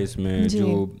किया है इसमें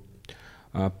जो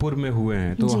पूर्व में हुए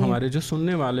हैं, तो हमारे जो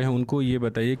सुनने वाले हैं उनको ये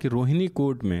बताइए कि रोहिणी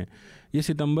कोर्ट में ये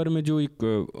सितंबर में जो एक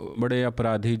बड़े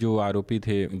अपराधी जो आरोपी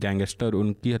थे गैंगस्टर,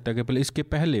 उनकी हत्या के पहले, इसके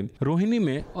पहले रोहिणी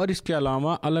में और इसके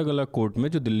अलावा अलग अलग कोर्ट में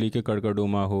जो दिल्ली के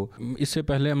कड़कड़डूमा हो, इससे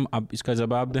पहले हम अब इसका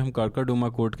जवाब दें, हम कड़कड़डूमा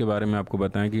कोर्ट के बारे में आपको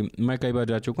बताएं कि मैं कई बार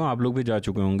जा चुका हूँ, आप लोग भी जा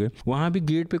चुके होंगे। वहाँ भी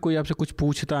गेट पे कोई आपसे कुछ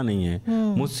पूछता नहीं है,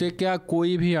 मुझसे क्या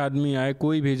कोई भी आदमी आए,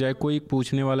 कोई भी जाए, कोई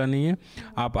पूछने वाला नहीं है।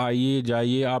 आप आइए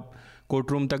जाइए, आप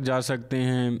कोर्ट रूम तक जा सकते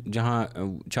हैं,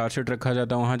 जहाँ चार्जशीट रखा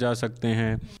जाता है वहाँ जा सकते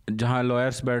हैं, जहाँ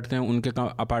लॉयर्स बैठते हैं उनके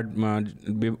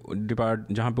डिपार्ट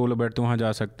जहाँ पे वो लोग बैठते हैं वहाँ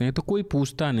जा सकते हैं, तो कोई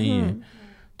पूछता नहीं है।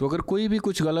 तो अगर कोई भी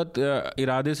कुछ गलत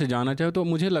इरादे से जाना चाहे तो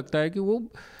मुझे लगता है कि वो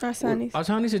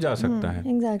आसानी से जा सकता है।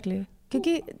 एग्जैक्टली,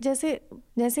 क्योंकि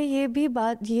जैसे ये भी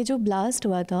बात, ये जो ब्लास्ट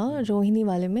हुआ था रोहिणी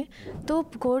वाले में, तो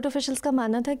कोर्ट ऑफिशियल्स का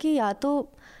मानना था कि या तो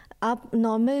आप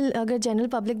नॉर्मल अगर जनरल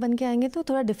पब्लिक बन के आएंगे तो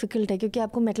थोड़ा डिफ़िकल्ट है, क्योंकि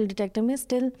आपको मेटल डिटेक्टर में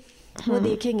स्टिल वो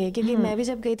देखेंगे। क्योंकि मैं भी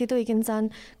जब गई थी तो एक इंसान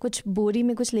कुछ बोरी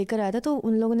में कुछ लेकर आया था, तो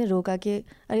उन लोगों ने रोका कि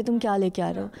अरे तुम क्या लेके आ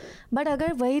रहे हो। बट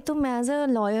अगर वही तुम एज अ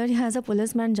लॉयर या एज अ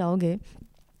पुलिसमैन जाओगे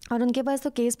और उनके पास तो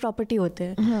केस प्रॉपर्टी होते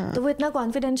हैं, तो वो इतना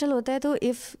कॉन्फिडेंशियल होता है, तो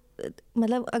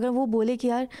मतलब अगर वो बोले कि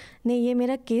यार नहीं ये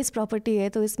मेरा केस प्रॉपर्टी है,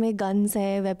 तो इसमें गन्स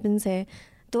है, वेपन्स है,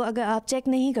 तो अगर आप चेक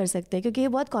नहीं कर सकते क्योंकि ये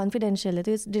बहुत कॉन्फिडेंशियल है,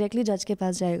 तो इस डायरेक्टली जज के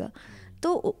पास जाएगा।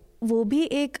 तो वो भी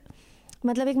एक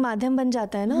मतलब एक माध्यम बन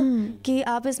जाता है ना कि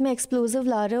आप इसमें एक्सप्लोजिव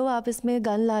ला रहे हो, आप इसमें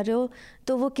गन ला रहे हो,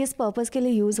 तो वो किस पर्पस के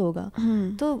लिए यूज़ होगा।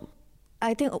 तो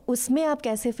आई थिंक उसमें आप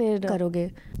कैसे फिर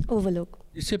करोगे ओवरलुक।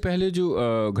 इससे पहले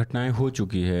जो घटनाएं हो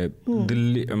चुकी है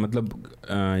दिल्ली, मतलब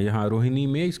यहाँ रोहिणी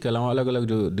में, इसके अलावा अलग अलग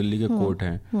जो दिल्ली के कोर्ट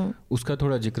हैं, उसका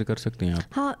थोड़ा जिक्र कर सकते हैं आप?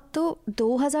 हाँ, तो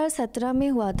 2017 में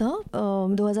हुआ था,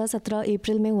 2017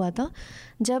 अप्रैल में हुआ था,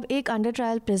 जब एक under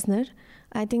trial prisoner,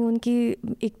 I think उनकी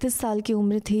 31 साल की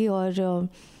उम्र थी, और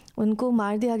उनको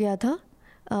मार दिया गया था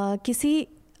किसी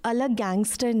अलग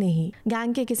गैंगस्टर ने ही,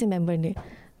 गैंग के किसी मेंबर ने।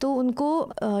 तो उनको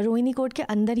रोहिणी कोर्ट के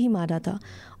अंदर ही मारा था।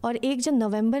 और एक जो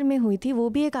नवंबर में हुई थी वो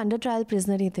भी एक अंडर ट्रायल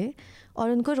प्रिजनर ही थे,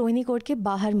 और उनको रोहिणी कोर्ट के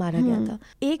बाहर मारा गया था।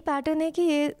 एक पैटर्न है कि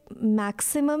ये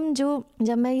मैक्सिमम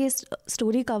जब मैं ये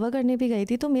स्टोरी कवर करने भी गई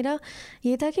थी तो मेरा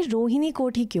ये था कि रोहिणी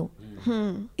कोर्ट ही क्यों,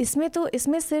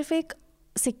 इसमें सिर्फ एक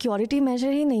सिक्योरिटी मेजर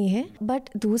ही नहीं है, बट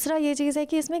दूसरा ये चीज़ है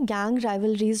कि इसमें गैंग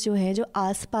राइवलरीज जो है, जो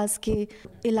आसपास के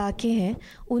इलाके हैं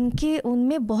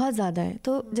उनमें बहुत ज़्यादा है।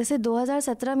 तो जैसे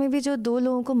 2017 में भी जो 2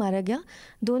 लोगों को मारा गया,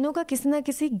 दोनों का किसी ना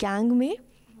किसी गैंग में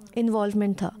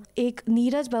इन्वॉल्वमेंट था। एक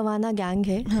नीरज बवाना गैंग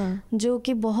है, जो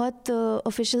कि बहुत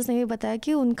ऑफिशियल्स ने भी बताया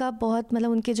कि उनका बहुत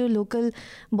मतलब उनके जो लोकल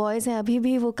बॉयज़ हैं अभी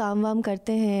भी वो काम वाम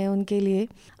करते हैं उनके लिए।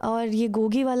 और ये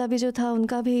गोगी वाला भी जो था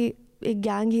उनका भी एक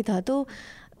गैंग ही था। तो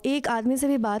एक आदमी से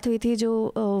भी बात हुई थी जो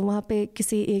वहाँ पे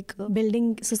किसी एक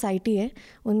बिल्डिंग सोसाइटी है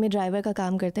उनमें ड्राइवर का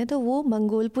काम करते हैं, तो वो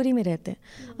मंगोलपुरी में रहते हैं,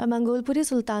 और मंगोलपुरी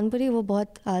सुल्तानपुरी वो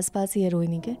बहुत आसपास ही है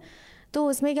रोहिणी के। तो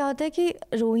उसमें क्या होता है कि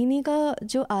रोहिणी का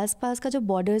जो आसपास का जो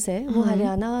बॉर्डर्स है वो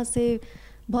हरियाणा से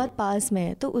बहुत पास में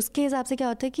है। तो उसके हिसाब से क्या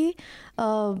होता है कि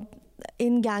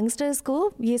इन गैंगस्टर्स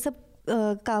को ये सब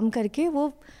काम करके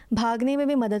वो भागने में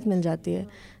भी मदद मिल जाती है।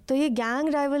 तो ये गैंग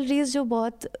राइवलरीज जो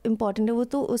बहुत इम्पॉर्टेंट है, वो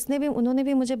तो उन्होंने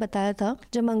भी मुझे बताया था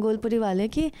जो मंगोलपुरी वाले,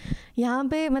 कि यहाँ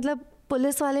पे मतलब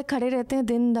पुलिस वाले खड़े रहते हैं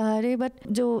दिन दहाड़े, बट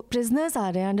जो प्रिजनर्स आ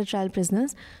रहे हैं अंडर ट्रायल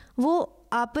प्रिजनर्स, वो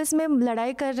आपस में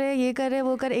लड़ाई कर रहे हैं, ये कर रहे हैं,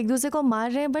 वो कर, एक दूसरे को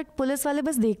मार रहे हैं, बट पुलिस वाले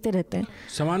बस देखते रहते हैं।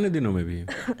 सामान्य दिनों में भी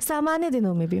सामान्य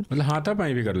दिनों में भी मतलब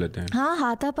हाथापाई भी कर लेते हैं। हाँ,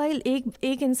 हाथापाई।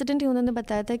 एक इंसिडेंट ही उन्होंने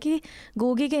बताया था कि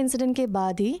गोगी के इंसिडेंट के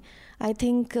बाद ही, आई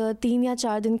थिंक 3 या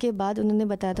 4 दिन के बाद उन्होंने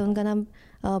बताया था, उनका नाम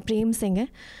प्रेम सिंह है।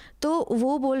 तो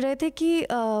वो बोल रहे थे कि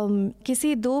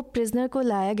किसी 2 प्रिजनर को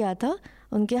लाया गया था,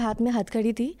 उनके हाथ में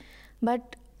हथकड़ी थी,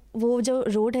 बट वो जो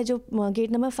रोड है जो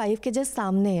गेट नंबर 5 के जस्ट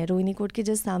सामने है, रोहिणी कोर्ट के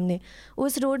जस्ट सामने,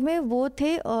 उस रोड में वो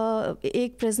थे,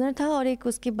 एक प्रिजनर था और एक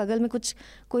उसके बगल में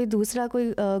कोई दूसरा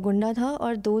गुंडा था,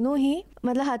 और दोनों ही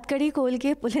मतलब हथकड़ी खोल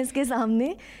के पुलिस के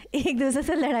सामने एक दूसरे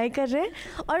से लड़ाई कर रहे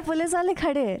हैं और पुलिस वाले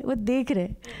खड़े हैं, वो देख रहे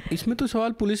हैं। इसमें तो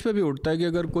सवाल पुलिस पे भी उठता है कि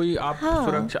अगर कोई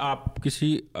सुरक्षा, आप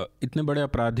किसी इतने बड़े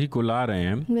अपराधी को ला रहे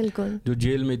हैं, बिल्कुल, जो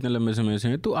जेल में इतने लंबे समय से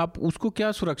हैं, तो आप उसको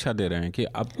क्या सुरक्षा दे रहे हैं कि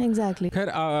आप एग्जैक्टली।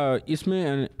 खैर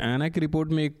इसमें एना की रिपोर्ट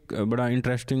में एक बड़ा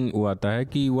इंटरेस्टिंग वो आता है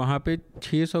कि वहाँ पे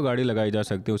 600 गाड़ी लगाई जा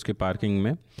सकती है उसके पार्किंग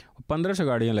में, 1500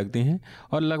 गाड़ियाँ लगती हैं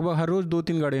और लगभग हर रोज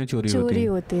 2-3 गाड़ियाँ चोरी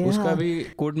होती हैं। उसका भी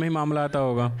कोर्ट में ही मामला आता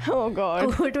होगा।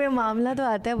 कोर्ट में मामला तो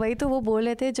आता है, वही तो वो बोल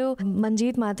रहे थे जो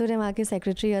मंजीत माथुर है वहाँ के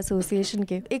सेक्रेटरी एसोसिएशन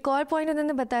के। एक और पॉइंट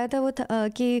उन्होंने बताया था वो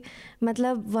कि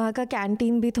मतलब वहाँ का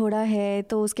कैंटीन भी थोड़ा है,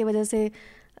 तो उसके वजह से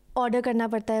ऑर्डर करना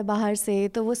पड़ता है बाहर से,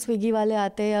 तो वो स्विगी वाले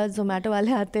आते हैं या जोमेटो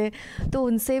वाले आते हैं, तो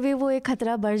उनसे भी वो एक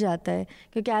खतरा बढ़ जाता है,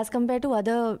 क्योंकि as compare to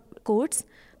other courts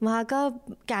वहाँ का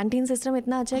कैंटीन सिस्टम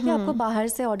इतना अच्छा है कि आपको बाहर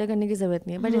से ऑर्डर करने की ज़रूरत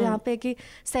नहीं है। बट यहाँ पे कि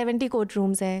 70 कोर्ट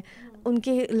रूम्स हैं,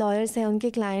 उनके लॉयर्स हैं, उनके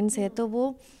क्लाइंट्स हैं, तो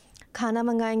वो खाना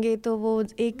मंगाएंगे तो वो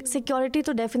एक सिक्योरिटी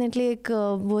तो डेफिनेटली एक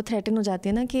वो थ्रेटन हो जाती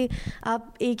है ना, कि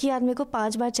आप एक ही आदमी को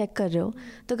 5 बार चेक कर रहे हो,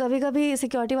 तो कभी कभी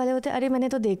सिक्योरिटी वाले होते हैं, अरे मैंने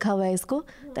तो देखा हुआ है इसको,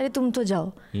 अरे तुम तो जाओ।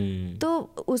 तो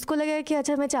उसको लगेगा कि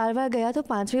अच्छा मैं 4 बार गया तो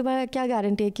 5वीं बार क्या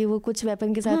गारंटी है कि वो कुछ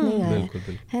वेपन के साथ नहीं आया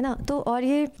है ना। तो और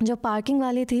ये जो पार्किंग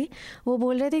वाली थी वो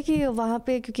बोल रहे थे कि वहाँ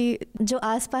पे क्योंकि जो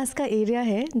आसपास का एरिया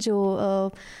है,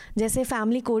 जो जैसे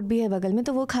फैमिली कोर्ट भी है बगल में,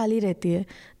 तो वो खाली रहती है।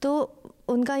 तो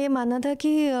उनका ये मानना था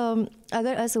कि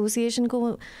अगर एसोसिएशन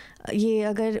को ये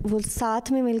अगर वो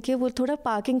साथ में मिलके वो थोड़ा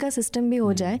पार्किंग का सिस्टम भी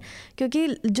हो जाए, क्योंकि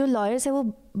जो लॉयर्स है वो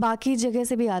बाकी जगह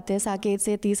से भी आते हैं, साकेत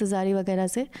से, 30 हज़ारी वगैरह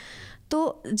से,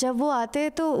 तो जब वो आते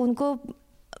हैं तो उनको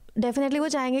डेफिनेटली वो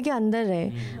चाहेंगे कि अंदर रहे,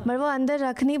 बट वो अंदर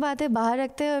रख नहीं पाते, बाहर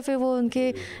रखते हैं और फिर वो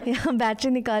उनके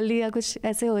बैटरी निकाल ली या कुछ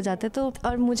ऐसे हो जाते। तो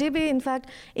और मुझे भी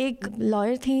इनफैक्ट एक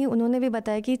लॉयर थी, उन्होंने भी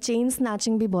बताया कि चेन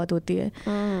स्नैचिंग भी बहुत होती है।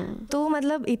 तो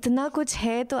मतलब इतना कुछ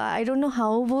है, तो आई डोंट नो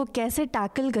हाउ वो कैसे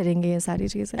टैकल करेंगे ये सारी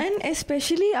चीज़ें। एंड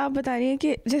स्पेशली आप बता रही हैं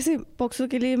कि जैसे पॉक्सो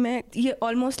के लिए मैं ये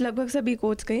ऑलमोस्ट लगभग सभी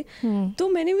कोर्ट्स गए, तो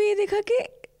मैंने भी ये देखा कि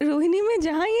रोहिणी में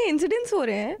जहाँ ये इंसिडेंट्स हो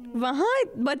रहे हैं वहाँ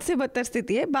बद से बदतर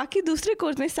स्थिति है। बाकी दूसरे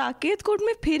कोर्ट में, साकेत कोर्ट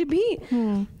में फिर भी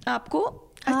आपको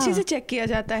अच्छे से चेक किया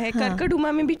जाता है,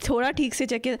 करकड़ुमा में भी थोड़ा ठीक से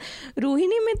चेक किया।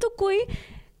 रोहिणी में तो कोई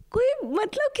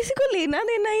मतलब किसी को लेना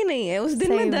देना ही नहीं है। उस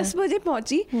दिन मैं 10 बजे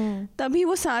पहुंची, तभी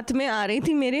वो साथ में आ रही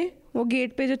थी मेरे, वो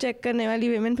गेट पे जो चेक करने वाली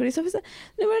विमेन पुलिस ऑफिसर,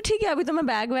 तो बोला ठीक है अभी तो मैं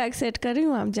बैग वैग सेट कर रही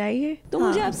हूँ, आप जाइए। तो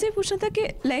मुझे आपसे पूछना था कि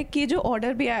लाइक ये जो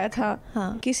ऑर्डर भी आया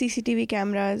था कि सीसीटीवी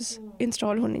कैमरास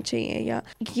इंस्टॉल होने चाहिए या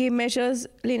ये मेजर्स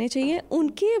लेने चाहिए,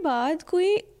 उनके बाद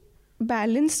कोई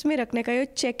बैलेंस में रखने का,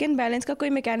 चेक एंड बैलेंस का कोई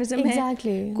मैकेनिज्म है?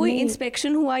 कोई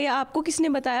इंस्पेक्शन हुआ या आपको किसने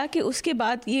बताया कि उसके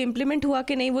बाद ये इम्प्लीमेंट हुआ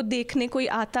कि नहीं, वो देखने कोई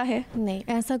आता है? नहीं,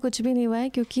 ऐसा कुछ भी नहीं हुआ है,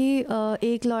 क्योंकि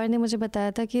एक लॉयर ने मुझे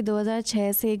बताया था कि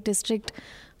 2006 से एक डिस्ट्रिक्ट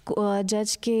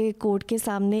जज के कोर्ट के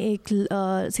सामने एक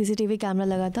सीसीटीवी कैमरा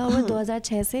लगा था और वो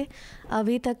 2006 से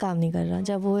अभी तक काम नहीं कर रहा।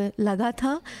 जब वो लगा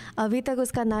था अभी तक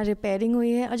उसका ना रिपेयरिंग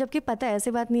हुई है, और जबकि पता है,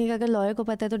 ऐसी बात नहीं है कि अगर लॉयर को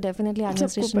पता है तो डेफिनेटली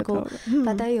एडमिनिस्ट्रेशन को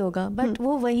पता ही होगा, बट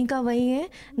वो वहीं का वहीं है,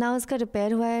 ना उसका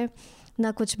रिपेयर हुआ है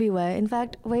ना कुछ भी हुआ है।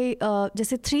 इनफैक्ट वही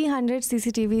जैसे 300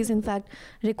 CCTVs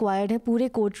इनफैक्ट रिक्वायर्ड है पूरे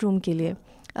कोर्ट रूम के लिए,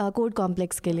 कोर्ट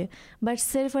कॉम्प्लेक्स के लिए, बट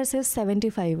सिर्फ और सिर्फ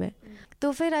 75 है।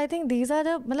 तो फिर आई थिंक दीज आर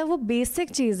मतलब वो बेसिक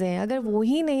चीज़ें हैं, अगर वो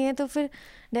ही नहीं है तो फिर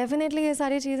डेफिनेटली ये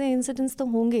सारी चीज़ें, इंसिडेंट्स तो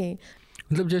होंगे।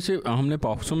 मतलब जैसे हमने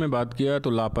पॉक्सो में बात किया तो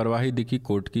लापरवाही दिखी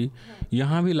कोर्ट की,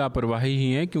 यहाँ भी लापरवाही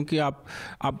ही है, क्योंकि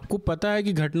आपको पता है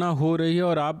कि घटना हो रही है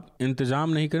और आप इंतज़ाम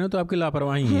नहीं करें तो आपकी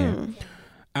लापरवाही ही है।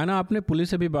 एना, आपने पुलिस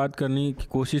से भी बात करने की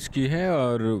कोशिश की है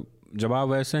और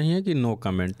जवाब ऐसा ही है कि नो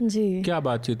कमेंट जी। क्या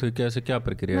बातचीत हुई, कैसे, क्या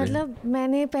प्रक्रिया? मतलब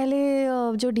मैंने पहले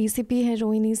जो डीसीपी है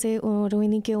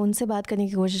रोहिणी के, उनसे बात करने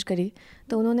की कोशिश करी,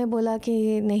 तो उन्होंने बोला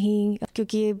कि नहीं,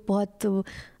 क्योंकि ये बहुत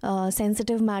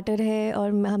सेंसिटिव मैटर है और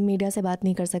हम मीडिया से बात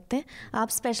नहीं कर सकते, आप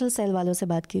स्पेशल सेल वालों से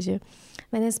बात कीजिए।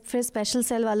 मैंने फिर स्पेशल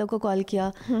सेल वालों को कॉल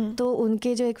किया, तो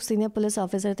उनके जो एक सीनियर पुलिस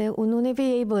ऑफिसर थे उन्होंने भी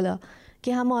यही बोला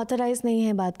कि हम ऑथराइज नहीं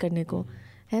है बात करने को,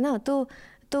 है ना।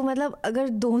 तो मतलब अगर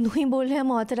दोनों ही बोल रहे हैं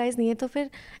हम ऑथराइज नहीं है, तो फिर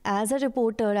as a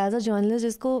reporter, as a journalist,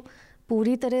 जिसको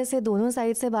पूरी तरह से दोनों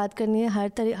साइड से बात करनी है,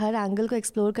 हर एंगल को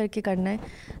एक्सप्लोर करके करना है,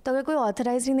 तो अगर कोई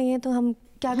ऑथराइज ही नहीं है तो हम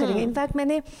क्या करेंगे। इनफैक्ट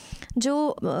मैंने जो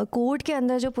कोर्ट के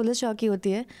अंदर जो पुलिस चौकी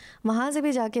होती है वहाँ से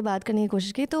भी जाके बात करने की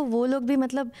कोशिश की, तो वो लोग भी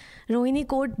मतलब रोहिणी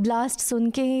कोर्ट ब्लास्ट सुन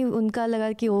के ही उनका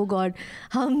लगा कि ओ गॉड,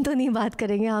 हम तो नहीं बात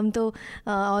करेंगे, हम तो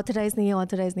ऑथराइज नहीं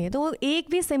है। तो वो एक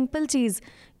भी सिंपल चीज़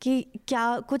कि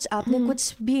क्या कुछ आपने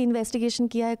कुछ भी इन्वेस्टिगेशन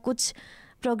किया है, कुछ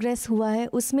प्रोग्रेस हुआ है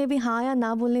उसमें भी हाँ या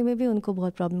ना बोलने में भी उनको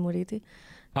बहुत प्रॉब्लम हो रही थी।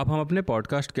 अब हम अपने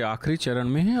पॉडकास्ट के आखिरी चरण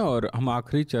में हैं और हम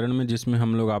आखिरी चरण में जिसमें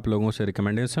हम लोग आप लोगों से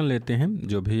रिकमेंडेशन लेते हैं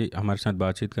जो भी हमारे साथ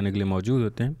बातचीत करने के लिए मौजूद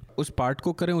होते हैं, उस पार्ट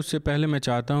को करें। उससे पहले मैं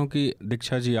चाहता हूं कि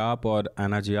दीक्षा जी आप और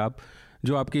ऐना जी आप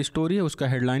जो आपकी स्टोरी है उसका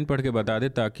हेडलाइन पढ़ के बता दें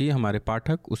ताकि हमारे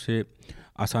पाठक उसे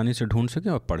आसानी से ढूंढ सकें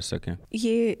और पढ़ सकें।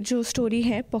 ये जो स्टोरी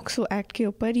है पॉक्सो एक्ट के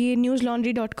ऊपर, ये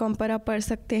newslaundry.com पर आप पढ़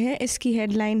सकते हैं। इसकी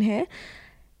हेडलाइन है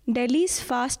Delhi's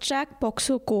fast track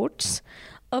POCSO courts,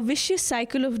 a vicious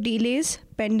cycle of delays,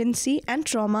 pendency and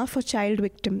trauma for child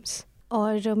victims.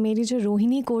 और मेरी जो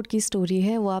रोहिणी कोर्ट की स्टोरी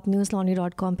है वो आप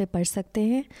newslaundry.com पे पढ़ सकते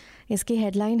हैं। इसकी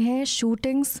हेडलाइन है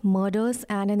shootings, murders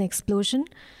and an explosion,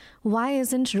 Why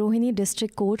isn't Rohini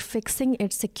District Court fixing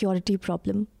its security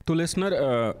problem? तो लिसनर,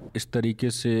 इस तरीके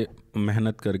से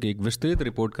मेहनत करके एक विस्तृत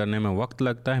रिपोर्ट करने में वक्त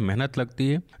लगता है, मेहनत लगती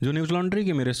है, जो न्यूज़ लॉन्ड्री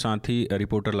के मेरे साथी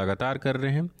रिपोर्टर लगातार कर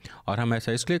रहे हैं। और हम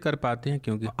ऐसा इसलिए कर पाते हैं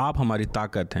क्योंकि आप हमारी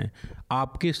ताकत हैं,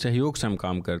 आपके सहयोग से हम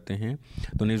काम करते हैं।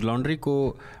 तो न्यूज़ लॉन्ड्री को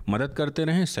मदद करते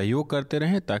रहें, सहयोग करते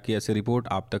रहें ताकि ऐसी रिपोर्ट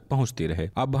आप तक पहुंचती रहे।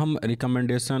 अब हम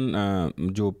रिकमेंडेशन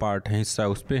जो पार्ट है, हिस्सा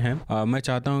उस पर हैं। मैं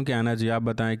चाहता हूँ कि ऐना जी आप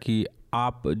बताएं कि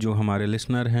आप जो हमारे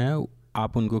लिसनर हैं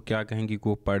आप उनको क्या कहेंगे कि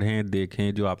वो पढ़ें,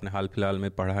 देखें जो आपने हाल फिलहाल में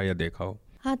पढ़ा या देखा हो।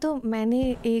 हाँ, तो मैंने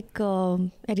एक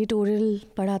एडिटोरियल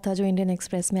पढ़ा था जो इंडियन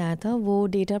एक्सप्रेस में आया था, वो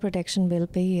डेटा प्रोटेक्शन बिल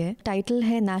पे ही है। टाइटल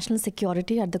है national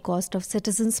security at the cost of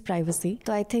citizens privacy.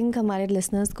 तो आई थिंक हमारे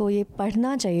लिसनर्स को ये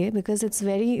पढ़ना चाहिए बिकॉज इट्स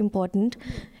वेरी इंपॉर्टेंट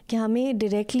कि हमें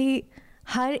डायरेक्टली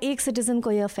हर एक सिटीजन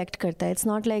को ये अफेक्ट करता है। It's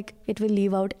not like it will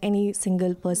leave out any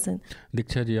single person.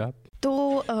 Diksha ji आप?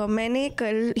 तो मैंने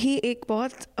कल ही एक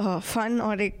बहुत फन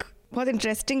और एक बहुत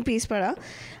इंटरेस्टिंग पीस पढ़ा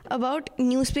अबाउट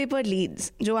न्यूज़पेपर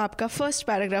लीड्स, जो आपका फर्स्ट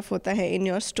पैराग्राफ होता है इन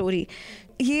योर स्टोरी।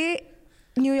 ये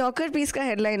न्यूयॉर्कर पीस का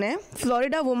हेडलाइन है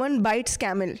Florida woman bites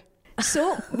camel. So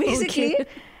basically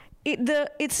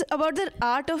it's about the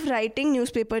art of writing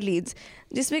newspaper leads,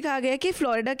 जिसमें कहा गया कि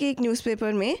फ्लोरिडा के एक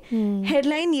न्यूज़पेपर में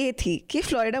हेडलाइन ये थी कि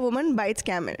फ्लोरिडा वुमन बाइट्स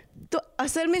कैमल। तो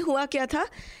असल में हुआ क्या था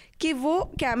कि वो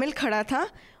कैमल खड़ा था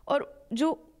और जो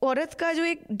औरत का जो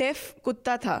एक डेफ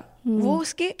कुत्ता था वो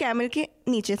उसके कैमल के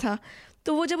नीचे था।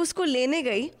 तो वो जब उसको लेने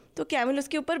गई तो कैमल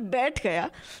उसके ऊपर बैठ गया,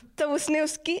 तब उसने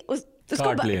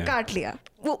उसको काट लिया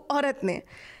वो औरत ने।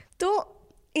 तो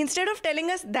instead of telling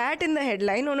us that in the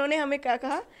headline, उन्होंने हमें क्या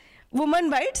कहा, वुमन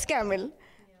बाइट्स कैमल।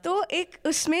 तो एक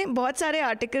उसमें बहुत सारे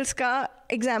आर्टिकल्स का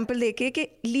एग्जाम्पल देके कि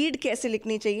लीड कैसे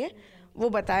लिखनी चाहिए वो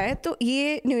बताया। तो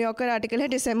ये न्यूयॉर्कर आर्टिकल है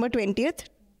December 20th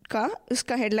का,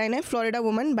 उसका हेडलाइन है फ्लोरिडा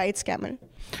वुमन बाइट्स कैमल।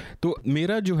 तो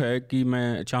मेरा जो है कि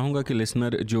मैं चाहूँगा कि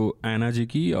लिसनर जो ऐना जी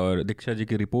की और दीक्षा जी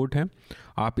की रिपोर्ट है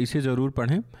आप इसे ज़रूर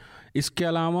पढ़ें। इसके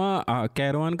अलावा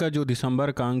कैरवान का जो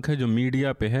दिसंबर का अंक है जो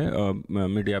मीडिया पे है,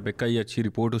 मीडिया पे कई अच्छी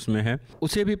रिपोर्ट उसमें है,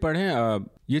 उसे भी पढ़ें।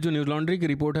 ये जो न्यूज़ लॉन्ड्री की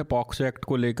रिपोर्ट है पॉक्सो एक्ट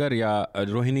को लेकर या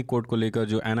रोहिणी कोर्ट को लेकर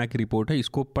जो ऐना की रिपोर्ट है,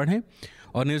 इसको पढ़ें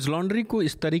और न्यूज़ लॉन्ड्री को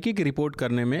इस तरीके की रिपोर्ट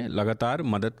करने में लगातार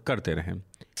मदद करते रहें।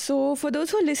 So for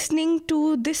those who are listening to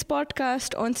this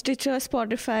podcast on Stitcher,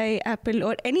 Spotify, Apple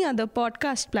or any other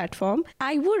podcast platform,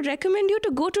 I would recommend you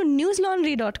to go to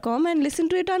newslaundry.com and listen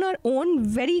to it on our own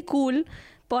very cool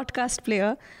podcast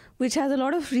player, which has a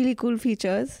lot of really cool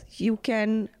features. You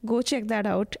can go check that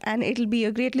out and it'll be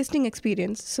a great listening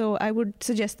experience. So I would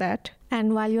suggest that.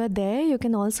 And while you are there, you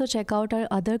can also check out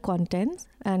our other content.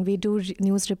 And we do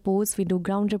news reports, we do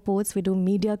ground reports, we do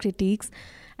media critiques,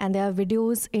 and there are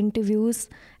videos, interviews,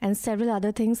 and several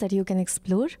other things that you can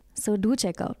explore. So do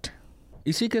check out.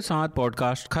 इसी के साथ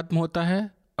podcast खत्म होता है।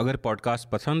 अगर podcast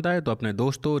पसंद आए तो अपने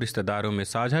दोस्तों, रिश्तेदारों में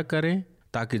साझा करें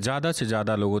ताकि ज़्यादा से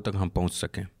ज़्यादा लोगों तक हम पहुंच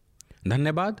सकें।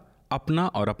 धन्यवाद। अपना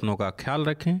और अपनों का ख्याल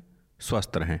रखें।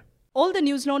 स्वस्थ रहें। All the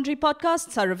News Laundry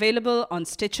podcasts are available on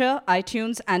Stitcher,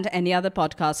 iTunes, and any other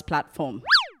podcast platform.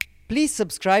 Please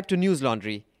subscribe to News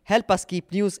Laundry. Help us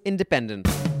keep news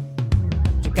independent.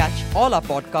 To catch all our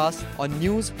podcasts on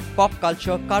news, pop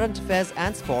culture, current affairs,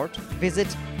 and sport,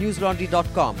 visit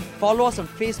newslaundry.com. Follow us on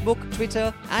Facebook, Twitter,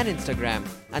 and Instagram,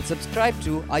 and subscribe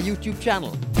to our YouTube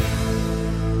channel.